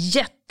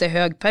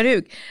jättehög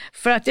peruk,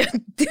 för att den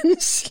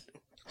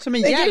som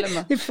en hjälm.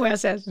 Nu får jag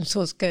säga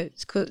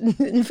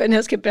för när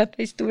jag ska berätta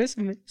historia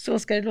så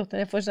ska det låta.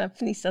 Jag får så här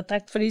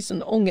fnissattack för det är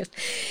sån ångest.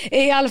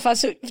 I alla fall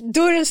så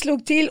dörren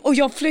slog till och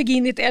jag flög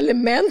in i ett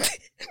element.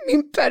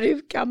 Min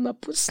peruk hamnade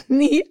på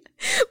sned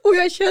och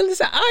jag kände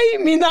så här, aj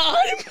mina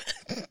arm.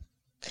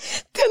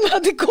 Den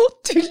hade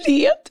gått ur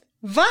led.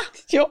 Va?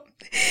 Ja.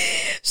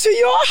 Så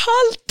jag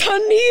haltar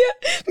ner.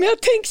 Men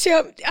jag tänkte så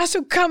jag,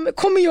 alltså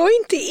kommer jag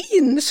inte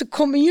in så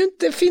kommer ju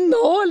inte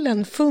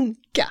finalen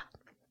funka.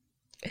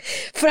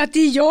 För att det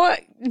är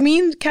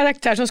min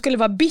karaktär som skulle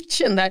vara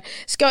bitchen där,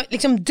 ska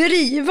liksom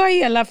driva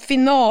hela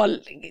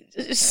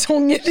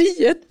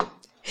finalsångeriet.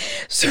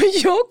 Så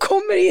jag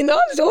kommer in och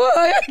så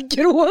jag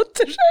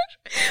gråter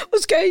och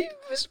ska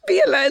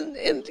spela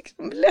en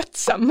liksom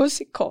lättsam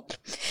musikal.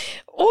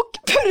 Och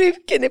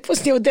peruken är på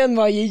sned och den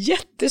var ju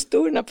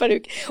jättestor, den här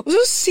peruken. Och så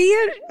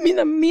ser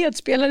mina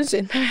medspelare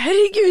sig,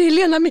 herregud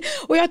Helena,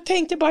 och jag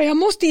tänkte bara jag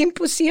måste in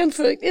på scen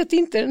för att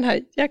inte den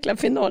här jäkla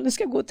finalen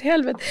ska gå till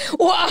helvete.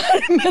 Och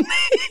armen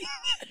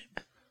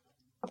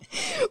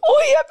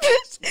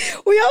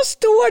och jag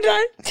står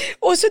där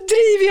och så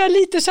driver jag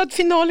lite så att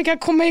finalen kan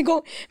komma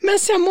igång, men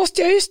sen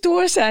måste jag ju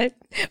stå så här,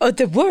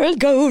 the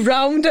world go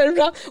round and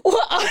round, och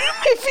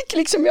armen fick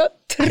liksom jag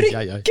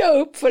trycka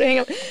upp för att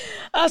hänga.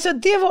 Alltså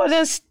det var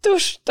den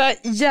största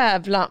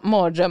jävla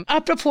mardröm.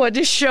 Apropå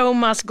the show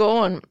must go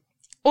on.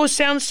 Och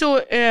sen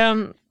så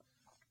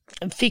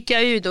fick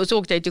jag ju då, så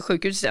åkte jag till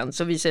sjukhuset sen,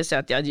 så visade det sig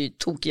att jag hade ju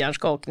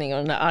tokhjärnskakning och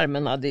den här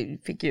armen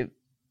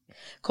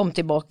kom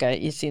tillbaka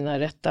i sin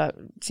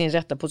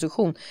rätta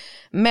position.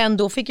 Men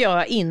då fick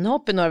jag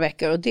inhopp i några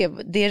veckor och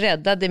det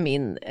räddade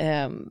min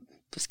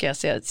ska jag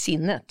säga,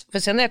 sinnet. För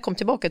sen när jag kom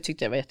tillbaka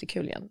tyckte jag det var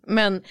jättekul igen.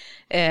 Men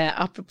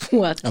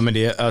apropå att... Ja,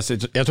 men alltså,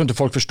 jag tror inte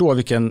folk förstår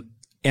vilken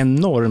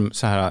enorm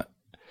så här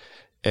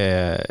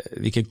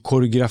vilken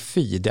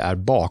koreografi det är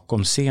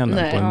bakom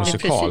scenen på en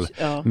musikal. Precis,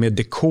 ja. Med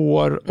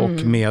dekor och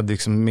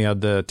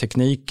med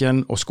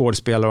tekniken och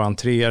skådespelare och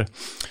entréer.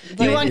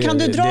 Johan, kan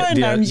du dra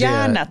den där om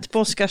järnet på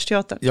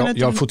Oscarsteatern?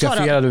 Jag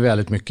fotograferade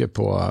väldigt mycket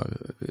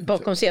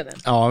bakom scenen.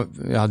 Ja,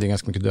 jag hade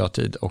ganska mycket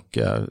dödtid och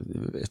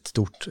ett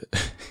stort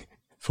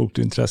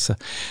fotointresse.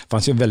 Det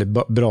fanns ju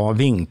väldigt bra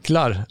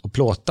vinklar att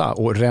plåta,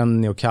 och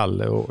Rennie och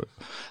Kalle och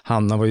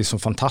Hanna var ju så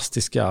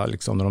fantastiska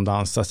liksom, när de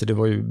dansade, så det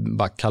var ju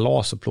bara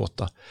kalas att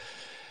plåta.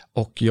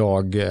 Och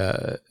jag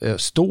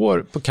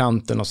står på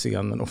kanten av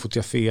scenen och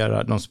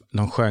fotograferar,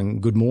 de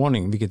sjöng Good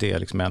Morning, vilket är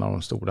liksom en av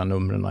de stora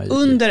numren.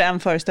 Under en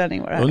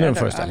föreställning var det här? Under en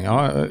föreställning,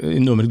 ja. I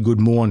numret Good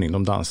Morning,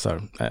 de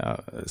dansar,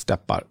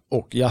 steppar.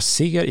 Och jag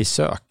ser i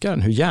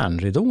sökaren hur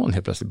järnridån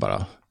helt plötsligt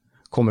bara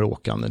kommer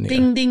åkande ner.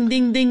 Ding, ding,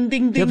 ding, ding,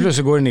 ding, ding. Helt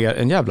plötsligt går det ner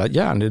en jävla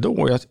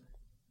järnridå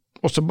och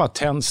Och så bara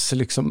tänds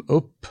liksom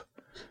upp.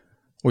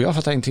 Och jag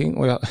fattar ingenting.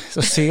 Och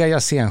så ser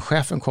jag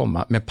scenchefen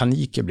komma med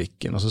panik i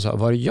blicken. Och så sa,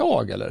 var det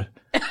jag eller?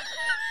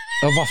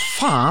 Ja, vad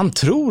fan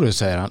tror du,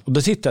 säger han. Och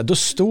då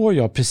står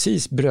jag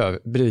precis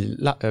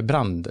bredvid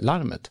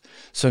brandlarmet.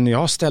 Så när jag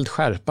har ställt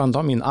skärpan, då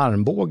har min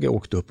armbåge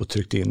åkt upp och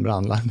tryckt in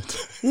brandlarmet.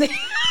 Nej.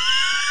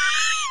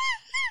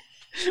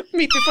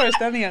 Mitt i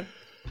föreställningen.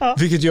 Ja.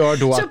 Vilket gör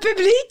då så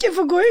publiken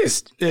får gå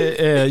ut.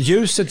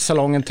 Ljuset i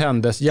salongen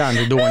tändes,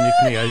 järnridån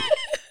gick ner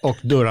och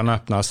dörrarna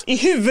öppnas. I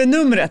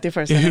huvudnumret i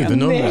föreställningen. I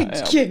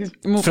huvudnumret.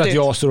 För att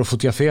jag står och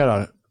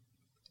fotograferar.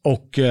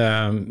 Och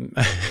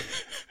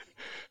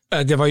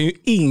det var ju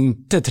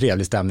inte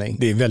trevlig stämning.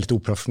 Det är väldigt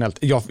oprofessionellt.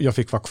 Jag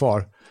fick vara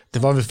kvar. Det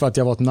var väl för att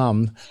jag var ett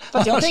namn.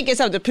 Fast jag tänker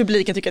så att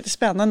publiken tycker att det är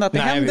spännande att det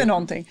händer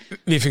någonting.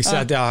 Vi fick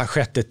säga att det har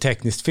skett ett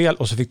tekniskt fel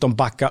och så fick de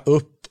backa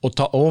upp och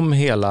ta om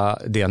hela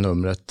det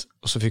numret.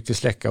 Och så fick vi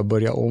släcka och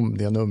börja om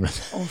det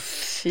numret.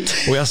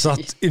 Och jag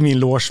satt i min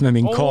loge med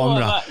min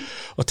kamera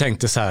och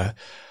tänkte så här,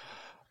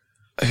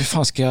 hur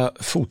fan ska jag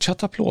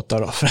fortsätta plåta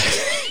då?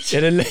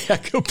 Är det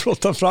läge att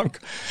plåta Frank?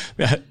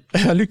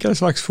 Jag lyckades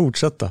faktiskt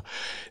fortsätta.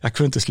 Jag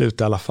kunde inte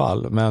sluta i alla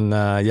fall, men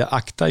jag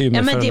aktar ju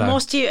mig för det där.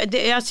 Måste ju,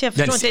 alltså jag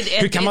förstår inte.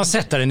 Hur kan man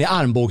sätta den i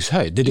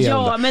armbågshöjd? Det är det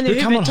ja, men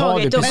hur kan man ha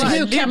det precis? Men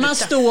hur kan man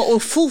stå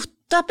och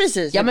fota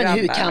precis? Ja, men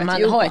hur kan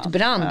man ha ett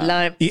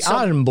brandlarm? I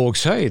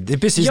armbågshöjd, det är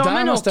precis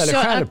där man ställer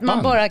skärpan. Ja, men också att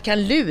man bara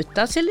kan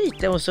luta sig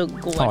lite och så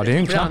går ja, det är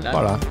en knapp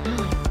bara.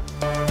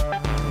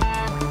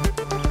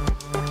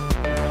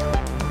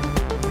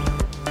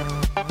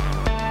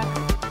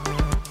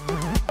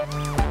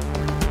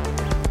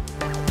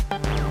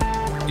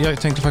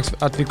 Jag tänkte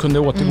faktiskt att vi kunde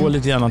återgå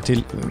lite grann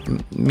till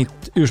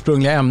mitt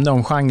ursprungliga ämne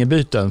om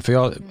genrebyten.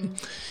 För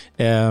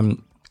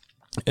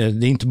det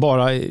är inte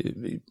bara...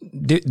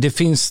 Det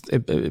finns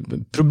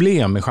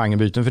problem med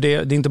genrebyten. För det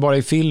är inte bara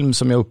i film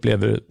som jag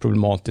upplever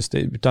problematiskt,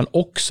 utan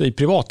också i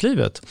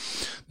privatlivet.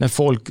 När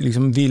folk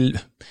liksom vill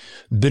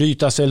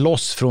bryta sig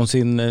loss från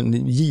sin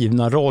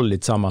givna roll i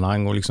ett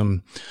sammanhang och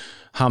liksom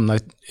hamna i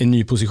en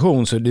ny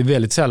position. Så det är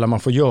väldigt sällan man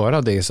får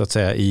göra det så att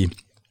säga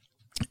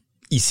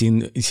i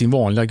sin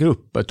vanliga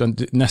grupp, utan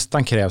det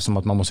nästan krävs som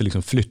att man måste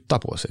liksom flytta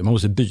på sig. Man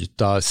måste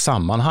byta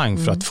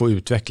sammanhang för att få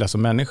utvecklas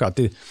som människa. Att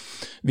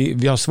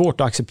vi har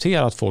svårt att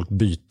acceptera att folk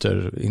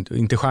byter,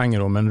 inte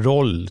genre men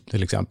roll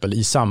till exempel,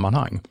 i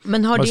sammanhang.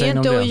 Men har det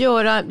inte att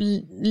göra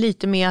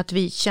lite med att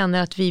vi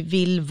känner att vi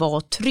vill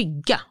vara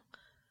trygga?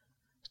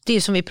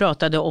 Det som vi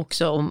pratade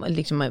också om,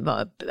 liksom,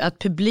 att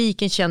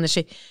publiken känner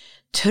sig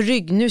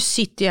trygg. Nu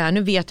sitter jag här,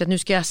 nu vet jag att nu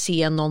ska jag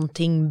se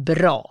någonting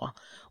bra.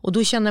 Och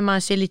då känner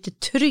man sig lite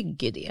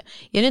trygg i det.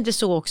 Är det inte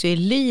så också i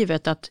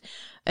livet att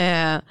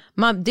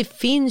det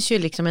finns ju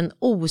liksom en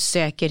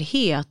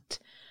osäkerhet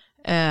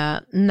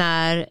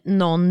när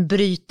någon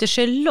bryter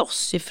sig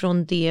loss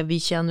ifrån det vi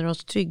känner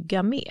oss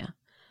trygga med.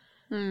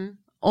 Mm.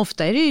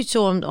 Ofta är det ju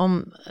så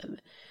om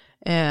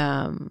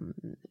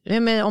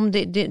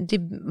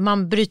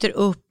man bryter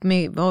upp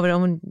med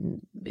om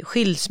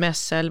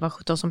skilsmässa eller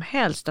vad som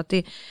helst, att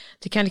det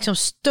kan liksom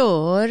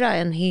störa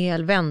en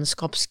hel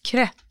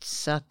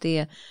vänskapskrets, att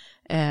det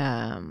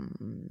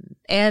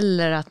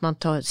eller att man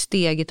tar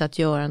steget att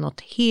göra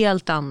något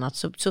helt annat,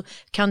 så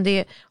kan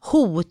det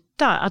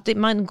hota att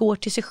man går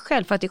till sig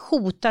själv för att det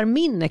hotar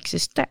min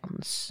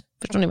existens.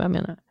 Förstår ni vad jag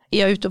menar? Är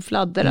jag ute och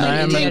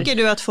fladdrar? Tänker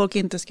du att folk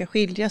inte ska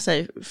skilja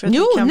sig? För att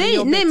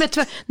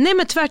nej,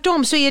 men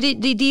tvärtom så är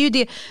det är ju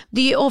det.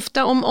 Det är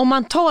ofta om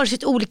man tar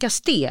sitt olika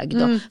steg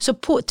då,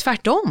 så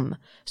tvärtom.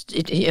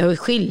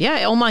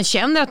 Skilja, om man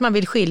känner att man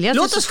vill skilja sig.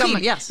 Låt oss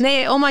skiljas.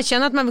 Om man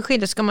känner att man vill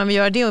skilja ska man väl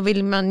göra det, och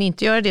vill man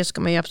inte göra det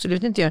ska man ju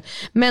absolut inte göra.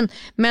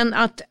 Men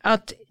att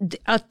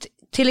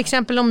till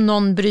exempel om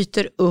någon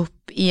bryter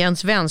upp i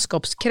ens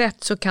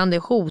vänskapskrets, så kan det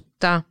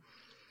hota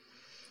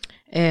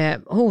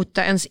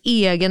ens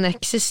egen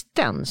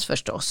existens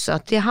förstås. Så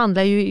att det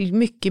handlar ju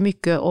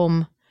mycket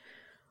om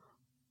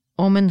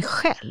en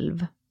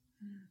själv.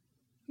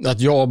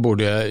 Att jag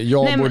borde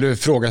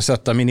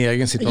ifrågasätta min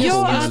egen situation.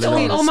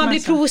 Ja, om man blir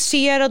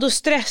provocerad och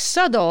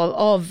stressad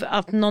av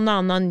att någon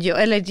annan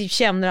eller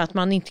känner att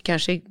man inte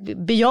kanske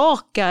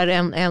bejakar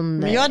en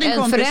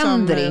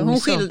förändring. Hon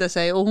skilde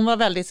sig och hon var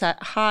väldigt så här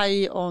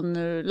high on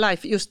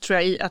life. Just tror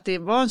jag att det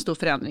var en stor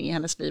förändring i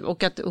hennes liv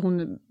och att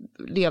hon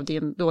levde i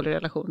en dålig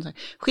relation.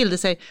 Skilde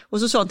sig och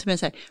så sa hon till mig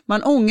så här: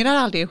 man ångrar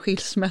aldrig en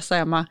skilsmässa,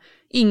 Emma.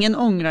 Ingen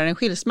ångrar en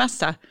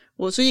skilsmässa.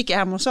 Och så gick jag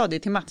hem och sa det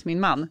till Mats, min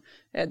man.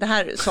 Det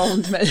här sa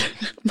hon till mig.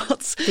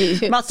 Mats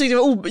tyckte det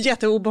var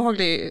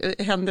jätteobehaglig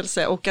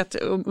händelse och att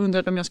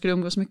undrade om jag skulle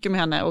umgås mycket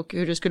med henne och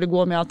hur det skulle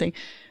gå med allting.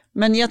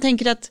 Men jag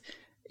tänker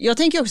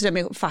också det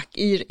med fack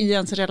i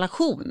ens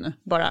relation,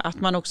 bara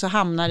att man också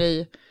hamnar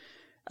i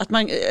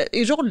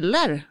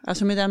roller,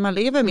 alltså med den man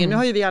lever med. Nu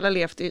har ju vi alla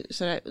levt i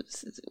sådär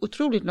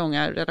otroligt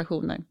långa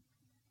relationer.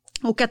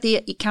 Och att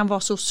det kan vara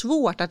så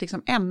svårt att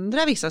liksom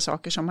ändra vissa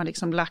saker som har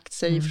liksom lagt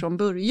sig från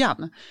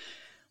början.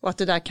 Och att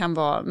det där kan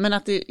vara, men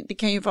att det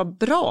kan ju vara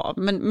bra.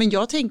 Men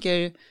jag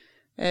tänker,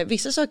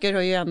 vissa saker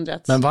har ju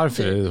ändrats. Men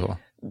varför är det så?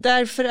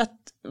 Därför att,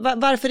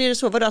 varför är det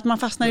så? Vadå, att man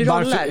fastnar i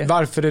roller?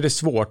 Varför är det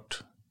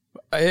svårt?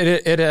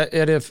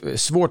 Är det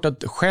svårt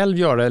att själv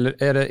göra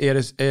eller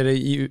är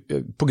det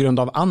på grund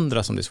av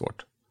andra som det är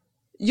svårt?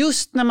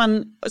 Just när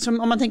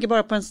om man tänker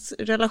bara på en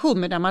relation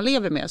med den man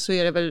lever med, så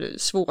är det väl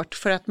svårt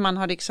för att man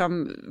har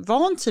liksom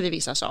vant sig vid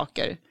vissa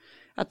saker.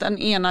 Att den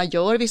ena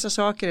gör vissa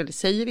saker eller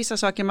säger vissa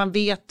saker.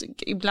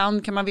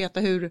 Ibland kan man veta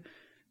hur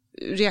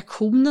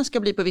reaktionen ska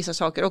bli på vissa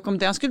saker, och om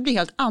den skulle bli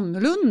helt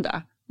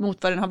annorlunda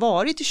mot vad den har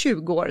varit i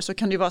 20 år, så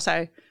kan det ju vara så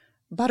här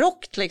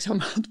barockt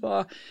liksom att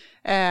vara...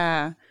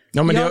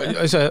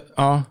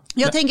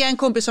 Jag tänker en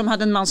kompis som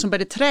hade en man som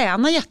började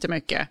träna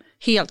jättemycket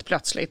helt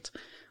plötsligt,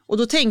 och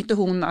då tänkte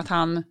hon att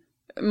han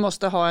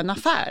måste ha en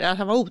affär, att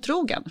han var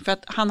otrogen, för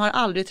att han har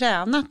aldrig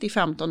tränat i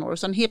 15 år, och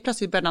sen helt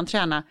plötsligt började han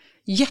träna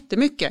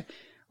jättemycket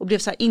och blev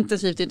så här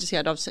intensivt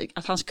intresserad av sig,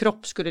 att hans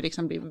kropp skulle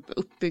liksom bli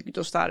uppbyggd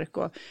och stark,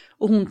 och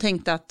hon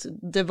tänkte att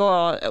det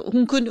var,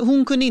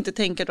 hon kunde inte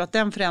tänka då att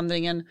den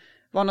förändringen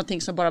var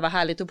någonting som bara var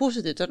härligt och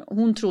positivt, utan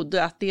hon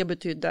trodde att det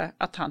betydde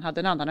att han hade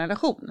en annan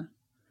relation.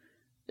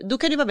 Då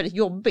kan det vara väldigt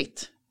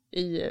jobbigt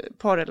i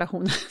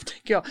parrelationer,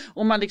 tycker jag.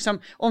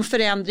 Om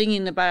förändring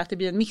innebär att det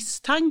blir en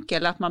misstanke,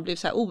 eller att man blir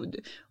så här,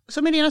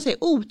 som Helena säger,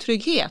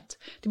 otrygghet.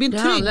 Det blir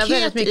en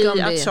trygghet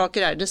i att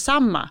saker är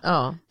detsamma.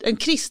 Ja. En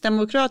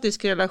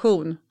kristdemokratisk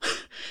relation.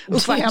 Det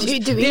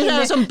är det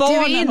här som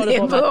barnen håller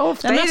på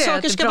med. När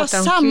saker ska vara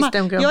samma.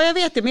 Ja, jag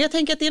vet det, men jag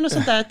tänker att det är något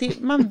sånt där att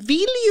man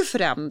vill ju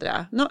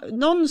förändra.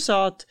 Någon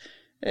sa att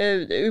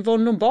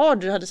Yvonne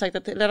Lombard hade sagt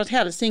att Lennart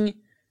Hellsing,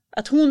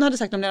 att hon hade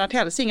sagt om Lennart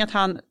Hellsing att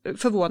han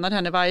förvånade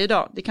henne varje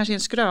dag. Det kanske är en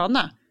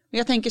skröna. Men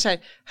jag tänker så här,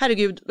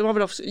 herregud, de var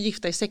väl också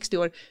gifta i 60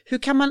 år.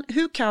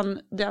 Hur kan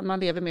den man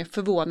lever med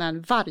förvåna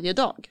en varje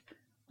dag?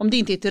 Om det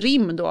inte är ett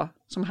rim då,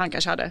 som han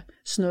kanske hade.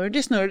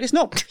 Snurrig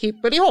snopp,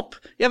 hippelihopp.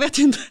 Jag vet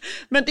inte.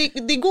 Men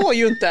det går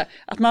ju inte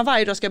att man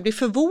varje dag ska bli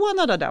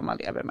förvånad av den man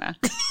lever med.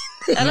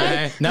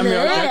 Eller?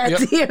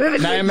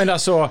 Nej, men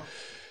alltså...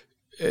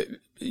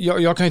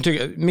 Jag kan ju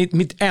tycka,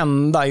 min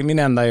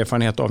enda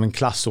erfarenhet av en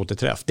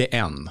klassåterträff, det är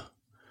en.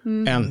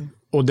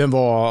 Och den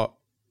var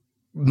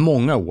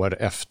många år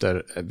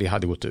efter vi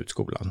hade gått ut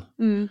skolan.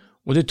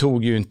 Och det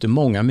tog ju inte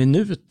många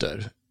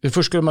minuter.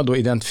 Först skulle man då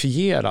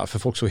identifiera, för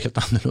folk såg helt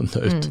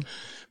annorlunda ut.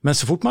 Men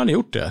så fort man hade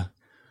gjort det,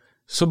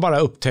 så bara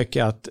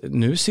upptäcka att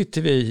nu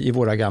sitter vi i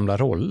våra gamla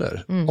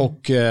roller.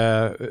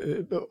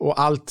 Och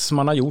allt som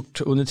man har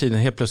gjort under tiden,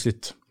 helt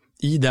plötsligt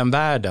i den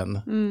världen,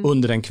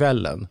 under den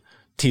kvällen,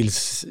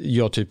 tills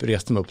jag typ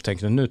reste mig upp och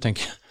tänkte,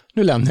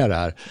 nu lämnar jag det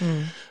här.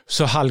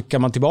 Så halkar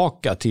man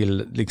tillbaka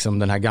till liksom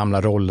den här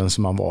gamla rollen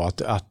som man var.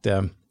 Att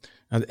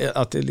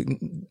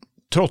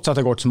trots att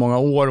det har gått så många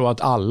år och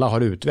att alla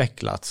har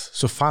utvecklats,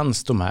 så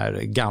fanns de här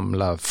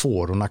gamla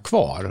fårorna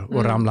kvar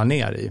och ramla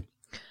ner i.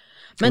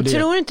 Men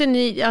tror inte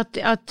ni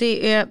att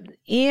det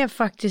är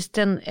faktiskt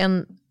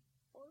en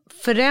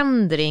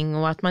förändring,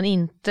 och att man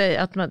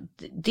inte,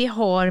 det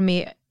har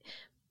med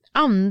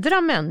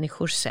andra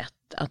människors sätt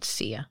att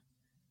se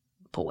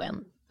på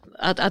en.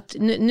 Att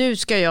nu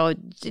ska jag,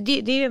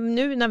 det är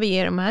nu när vi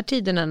är i de här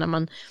tiderna när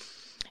man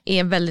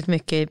är väldigt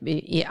mycket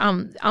i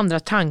andra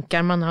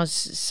tankar, man har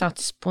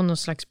satts på någon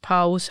slags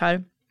paus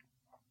här,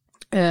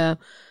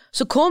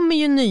 så kommer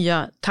ju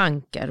nya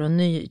tankar och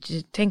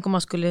tänk om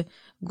man skulle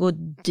gå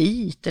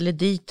dit eller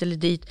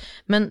dit,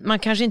 men man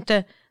kanske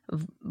inte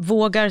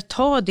vågar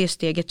ta det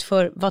steget,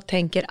 för vad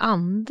tänker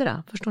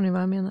andra? Förstår ni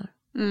vad jag menar?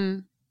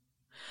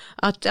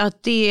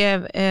 Att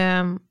det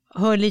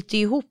hör lite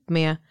ihop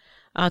med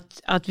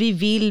att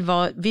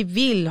vi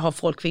vill ha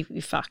folk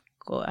i fack,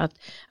 och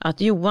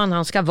att Johan,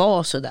 han ska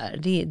vara så där.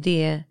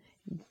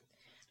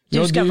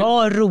 Du ska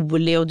vara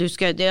rolig, och du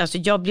ska, alltså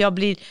jag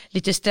blir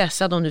lite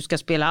stressad om du ska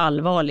spela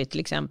allvarligt till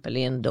exempel.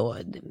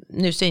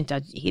 Nu säger jag inte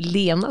att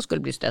Helena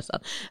skulle bli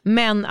stressad,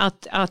 men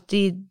att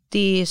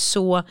det är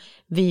så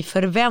vi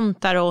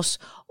förväntar oss,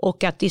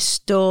 och att det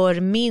stör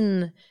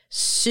min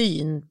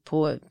syn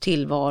på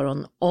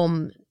tillvaron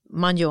om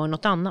man gör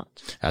något annat.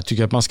 Jag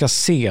tycker att man ska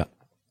se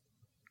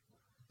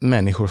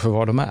människor för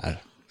vad de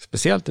är.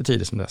 Speciellt i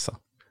tider som dessa.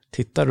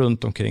 Titta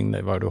runt omkring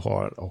dig vad du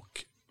har och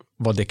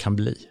vad det kan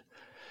bli.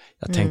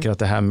 Jag tänker att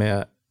det här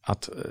med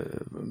att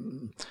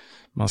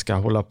man ska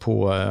hålla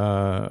på,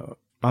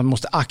 man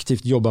måste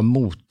aktivt jobba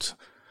mot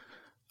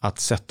att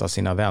sätta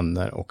sina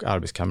vänner och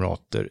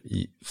arbetskamrater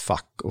i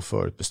fack och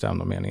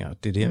förutbestämda meningar.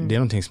 Det är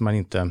någonting som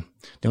det är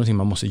någonting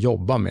man måste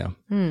jobba med.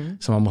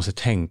 Som man måste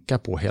tänka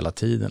på hela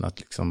tiden. Att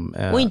liksom,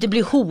 och inte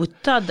bli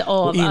hotad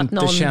av att någon...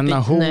 Och inte känna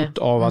hot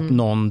av att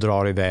någon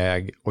drar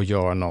iväg och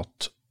gör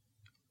något.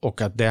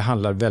 Och att det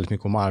handlar väldigt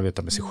mycket om att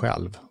arbeta med sig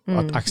själv. Och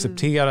att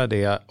acceptera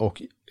det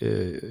och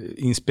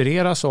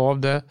inspireras av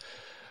det.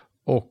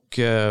 Och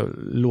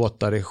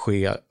låta det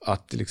ske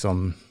att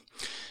liksom...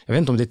 Jag vet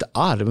inte om det är ett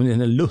arv, men det är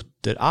en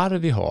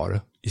Luther-arv vi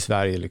har i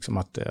Sverige. Liksom,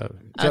 att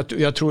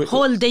jag tror,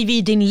 håll dig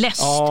vid din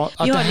läst. Ja,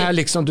 att det här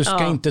liksom, du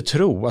ska inte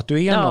tro att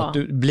du är något.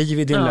 Du blir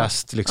vid din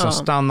läst, liksom,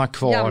 stanna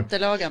kvar.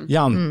 Jantelagen.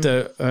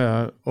 Jante.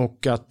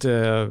 Och att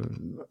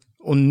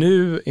Och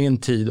nu i en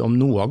tid om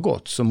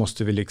något så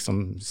måste vi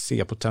liksom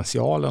se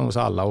potentialen hos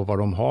alla och vad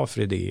de har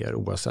för idéer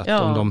oavsett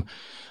om de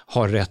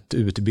har rätt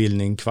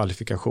utbildning,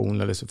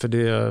 kvalifikation eller så. För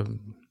det,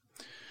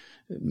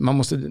 man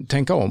måste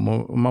tänka om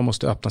och man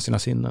måste öppna sina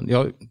sinnen.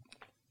 Jag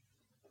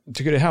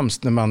tycker det är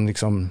hemskt när man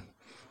liksom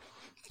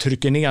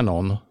trycker ner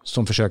någon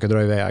som försöker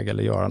dra iväg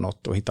eller göra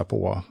något och hitta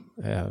på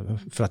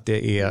för att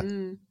det är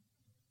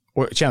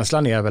och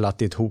känslan är väl att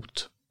det är ett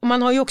hot. Och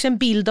man har ju också en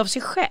bild av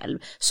sig själv.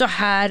 Så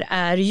här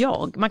är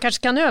jag. Man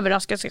kanske kan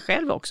överraska sig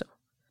själv också.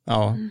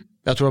 Ja,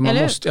 jag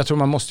tror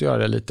man måste göra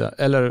det lite.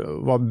 Eller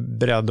vara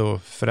beredd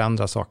att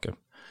förändra saker.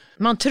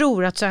 Man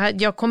tror att så här,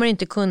 jag kommer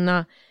inte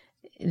kunna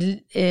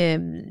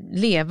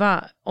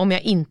leva om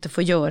jag inte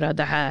får göra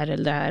det här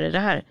eller det här eller det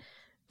här.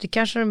 Det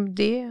kanske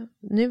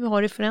nu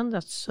har det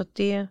förändrats. Så att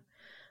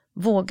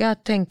våga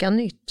tänka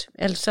nytt.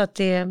 Eller så att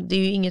det är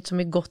ju inget som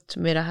är gott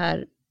med det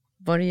här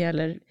vad det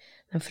gäller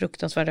den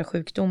fruktansvärda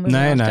sjukdomen.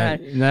 Nej,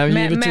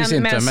 givetvis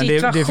inte. Men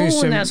situationen det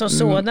finns som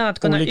sådan att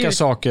kunna olika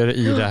saker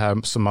i det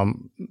här som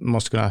man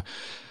måste kunna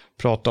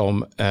prata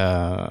om.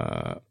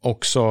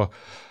 Också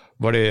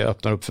vad det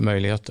öppnar upp för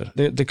möjligheter.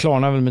 Det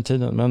klarnar väl med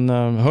tiden. Men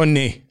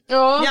hörni,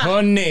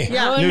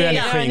 nu är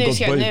energin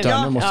gått på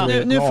ytan. Nu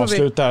måste vi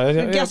avsluta.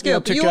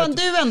 Johan,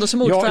 du ändå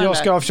som ordförande. Jag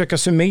ska försöka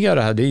summera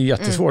det här. Det är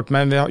jättesvårt.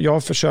 Men jag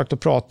har försökt att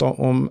prata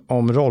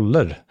om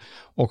roller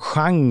och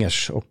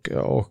genrer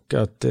och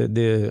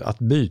att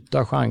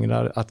byta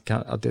genrer,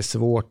 att det är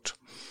svårt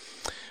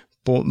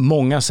på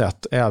många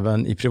sätt,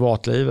 även i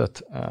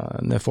privatlivet,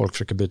 när folk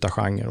försöker byta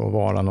genre och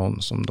vara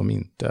någon som de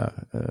inte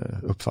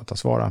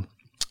uppfattas vara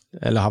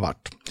eller har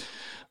varit.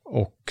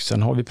 Och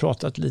sen har vi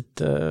pratat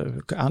lite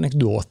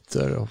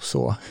anekdoter och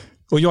så.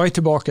 Och jag är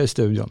tillbaka i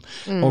studion.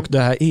 Och det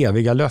här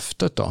eviga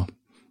löftet då,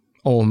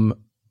 om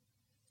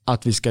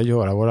att vi ska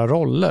göra våra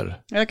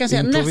roller. Jag kan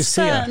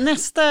säga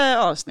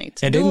nästa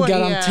avsnitt. Är det en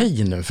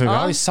garanti nu? För vi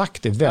har ju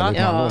sagt det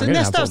väldigt många gånger.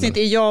 Nästa avsnitt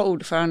är jag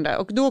ordförande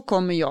och då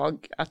kommer jag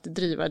att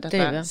driva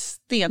detta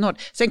stenhårt.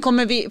 Sen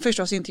kommer vi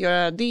förstås inte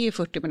göra det i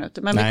 40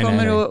 minuter. Men det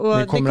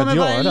kommer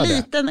vara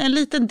en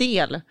liten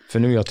del. För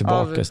nu är jag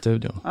tillbaka i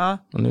studion. Ja.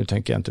 Och nu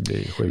tänker jag inte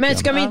bli sjuk. Men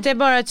ska vi inte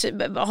bara,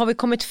 har vi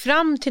kommit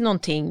fram till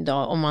någonting då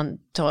om man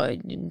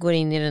går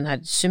in i den här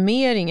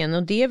summeringen?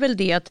 Och det är väl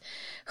det att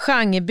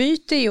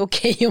genrebyte är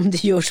okej om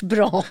det görs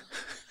bra.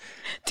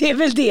 Det är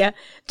väl det.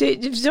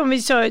 Som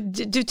vi sa,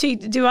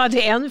 du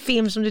hade en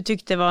film som du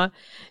tyckte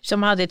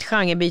som hade ett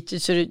genrebyte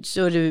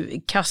så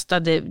du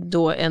kastade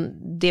då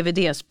en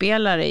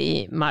DVD-spelare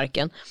i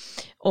marken.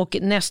 Och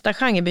nästa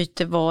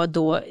genrebyte var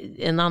då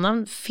en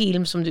annan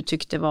film som du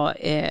tyckte var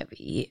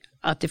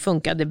att det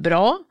funkade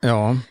bra.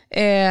 Ja.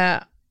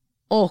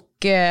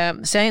 Och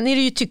sen är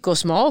det ju tycke och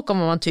smak om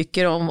vad man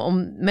tycker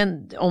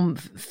om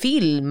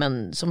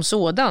filmen som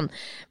sådan.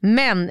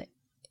 Men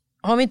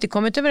har vi inte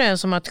kommit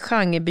överens om att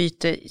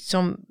genrebyte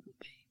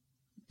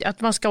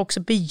att man ska också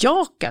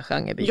bejaka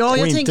genrebyte? Ja,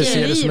 jag tänker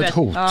se det som ett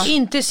hot. Ja.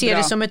 Inte se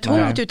det som ett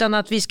hot utan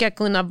att vi ska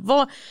kunna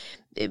vara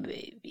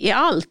i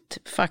allt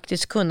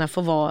faktiskt kunna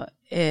få vara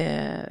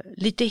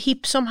lite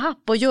hipp som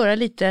happ och göra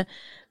lite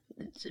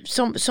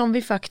som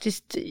vi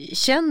faktiskt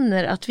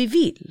känner att vi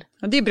vill.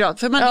 Ja, det är bra,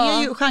 för man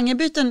är ju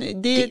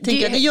genrebyten,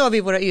 det gör vi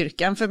i våra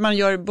yrken, för man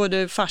gör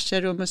både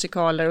farser och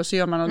musikaler och så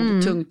gör man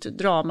något tungt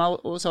drama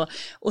och så.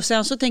 Och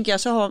sen så tänker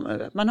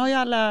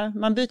jag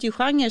man byter ju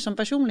genre som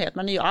personlighet,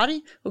 man är ju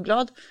arg och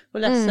glad och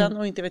ledsen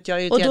och inte vet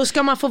jag irriterad. Och då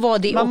ska man få vara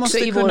det man också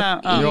i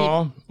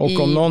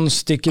och om någon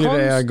sticker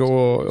iväg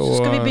och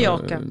ska vi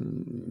bejaka.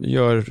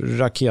 Gör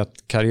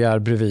raketkarriär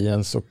bredvid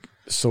en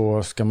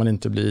så ska man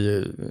inte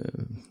bli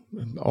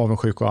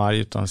avundsjuk och arg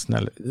utan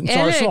snäll.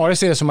 Snarare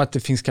ser det som att det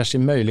finns kanske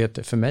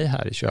möjligheter för mig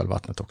här i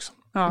kölvattnet också.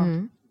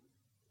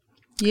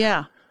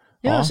 Ja.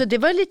 Ja, så det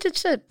var lite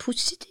så här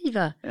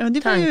positiva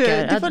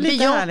tankar. Att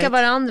bejaka härligt.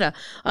 Varandra.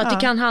 Att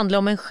det kan handla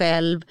om en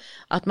själv.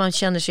 Att man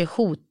känner sig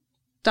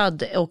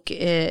hotad och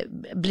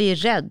blir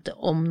rädd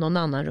om någon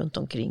annan runt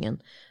omkring en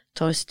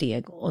tar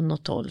steg och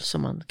något håll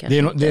som man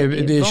kanske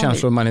det är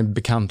känslor man är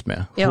bekant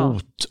med.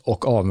 Hot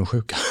och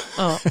avundsjuka.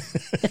 Ja.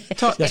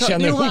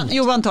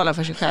 Johan talar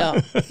för sig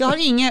själv. Ja. Jag har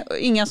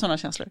inga sådana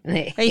känslor.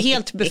 Nej. Jag är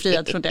helt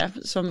befriad från det.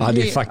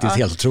 Det är faktiskt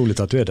helt otroligt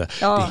att du är det.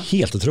 Ja. Det är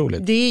helt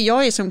otroligt.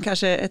 Jag är som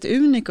kanske ett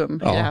unikum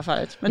i det här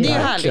fallet. Men det är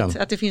härligt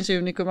att det finns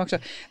unikum också.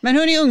 Men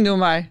hörni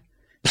ungdomar,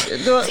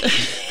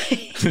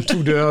 nu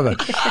tog du över.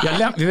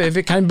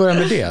 Vi kan börja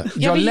med det.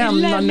 Jag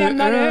lämnar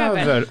nu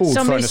över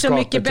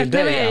ordförandeskapet till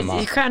dig,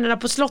 Emma. Stjärnorna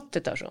på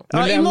slottet och så.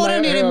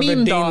 Imorgon är det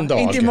min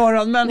dag. Inte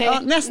imorgon, men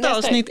nästa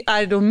avsnitt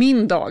är då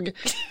min dag.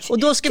 Och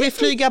då ska vi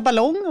flyga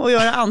ballong och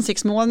göra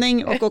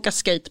ansiktsmålning och åka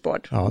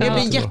skateboard. Det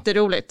blir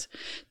jätteroligt.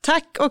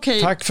 Tack och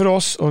hej. Tack för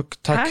oss och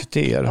tack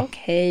till er. Och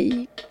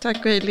hej. Tack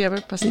och hej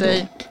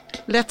leverpastej.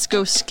 Let's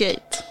go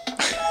skate.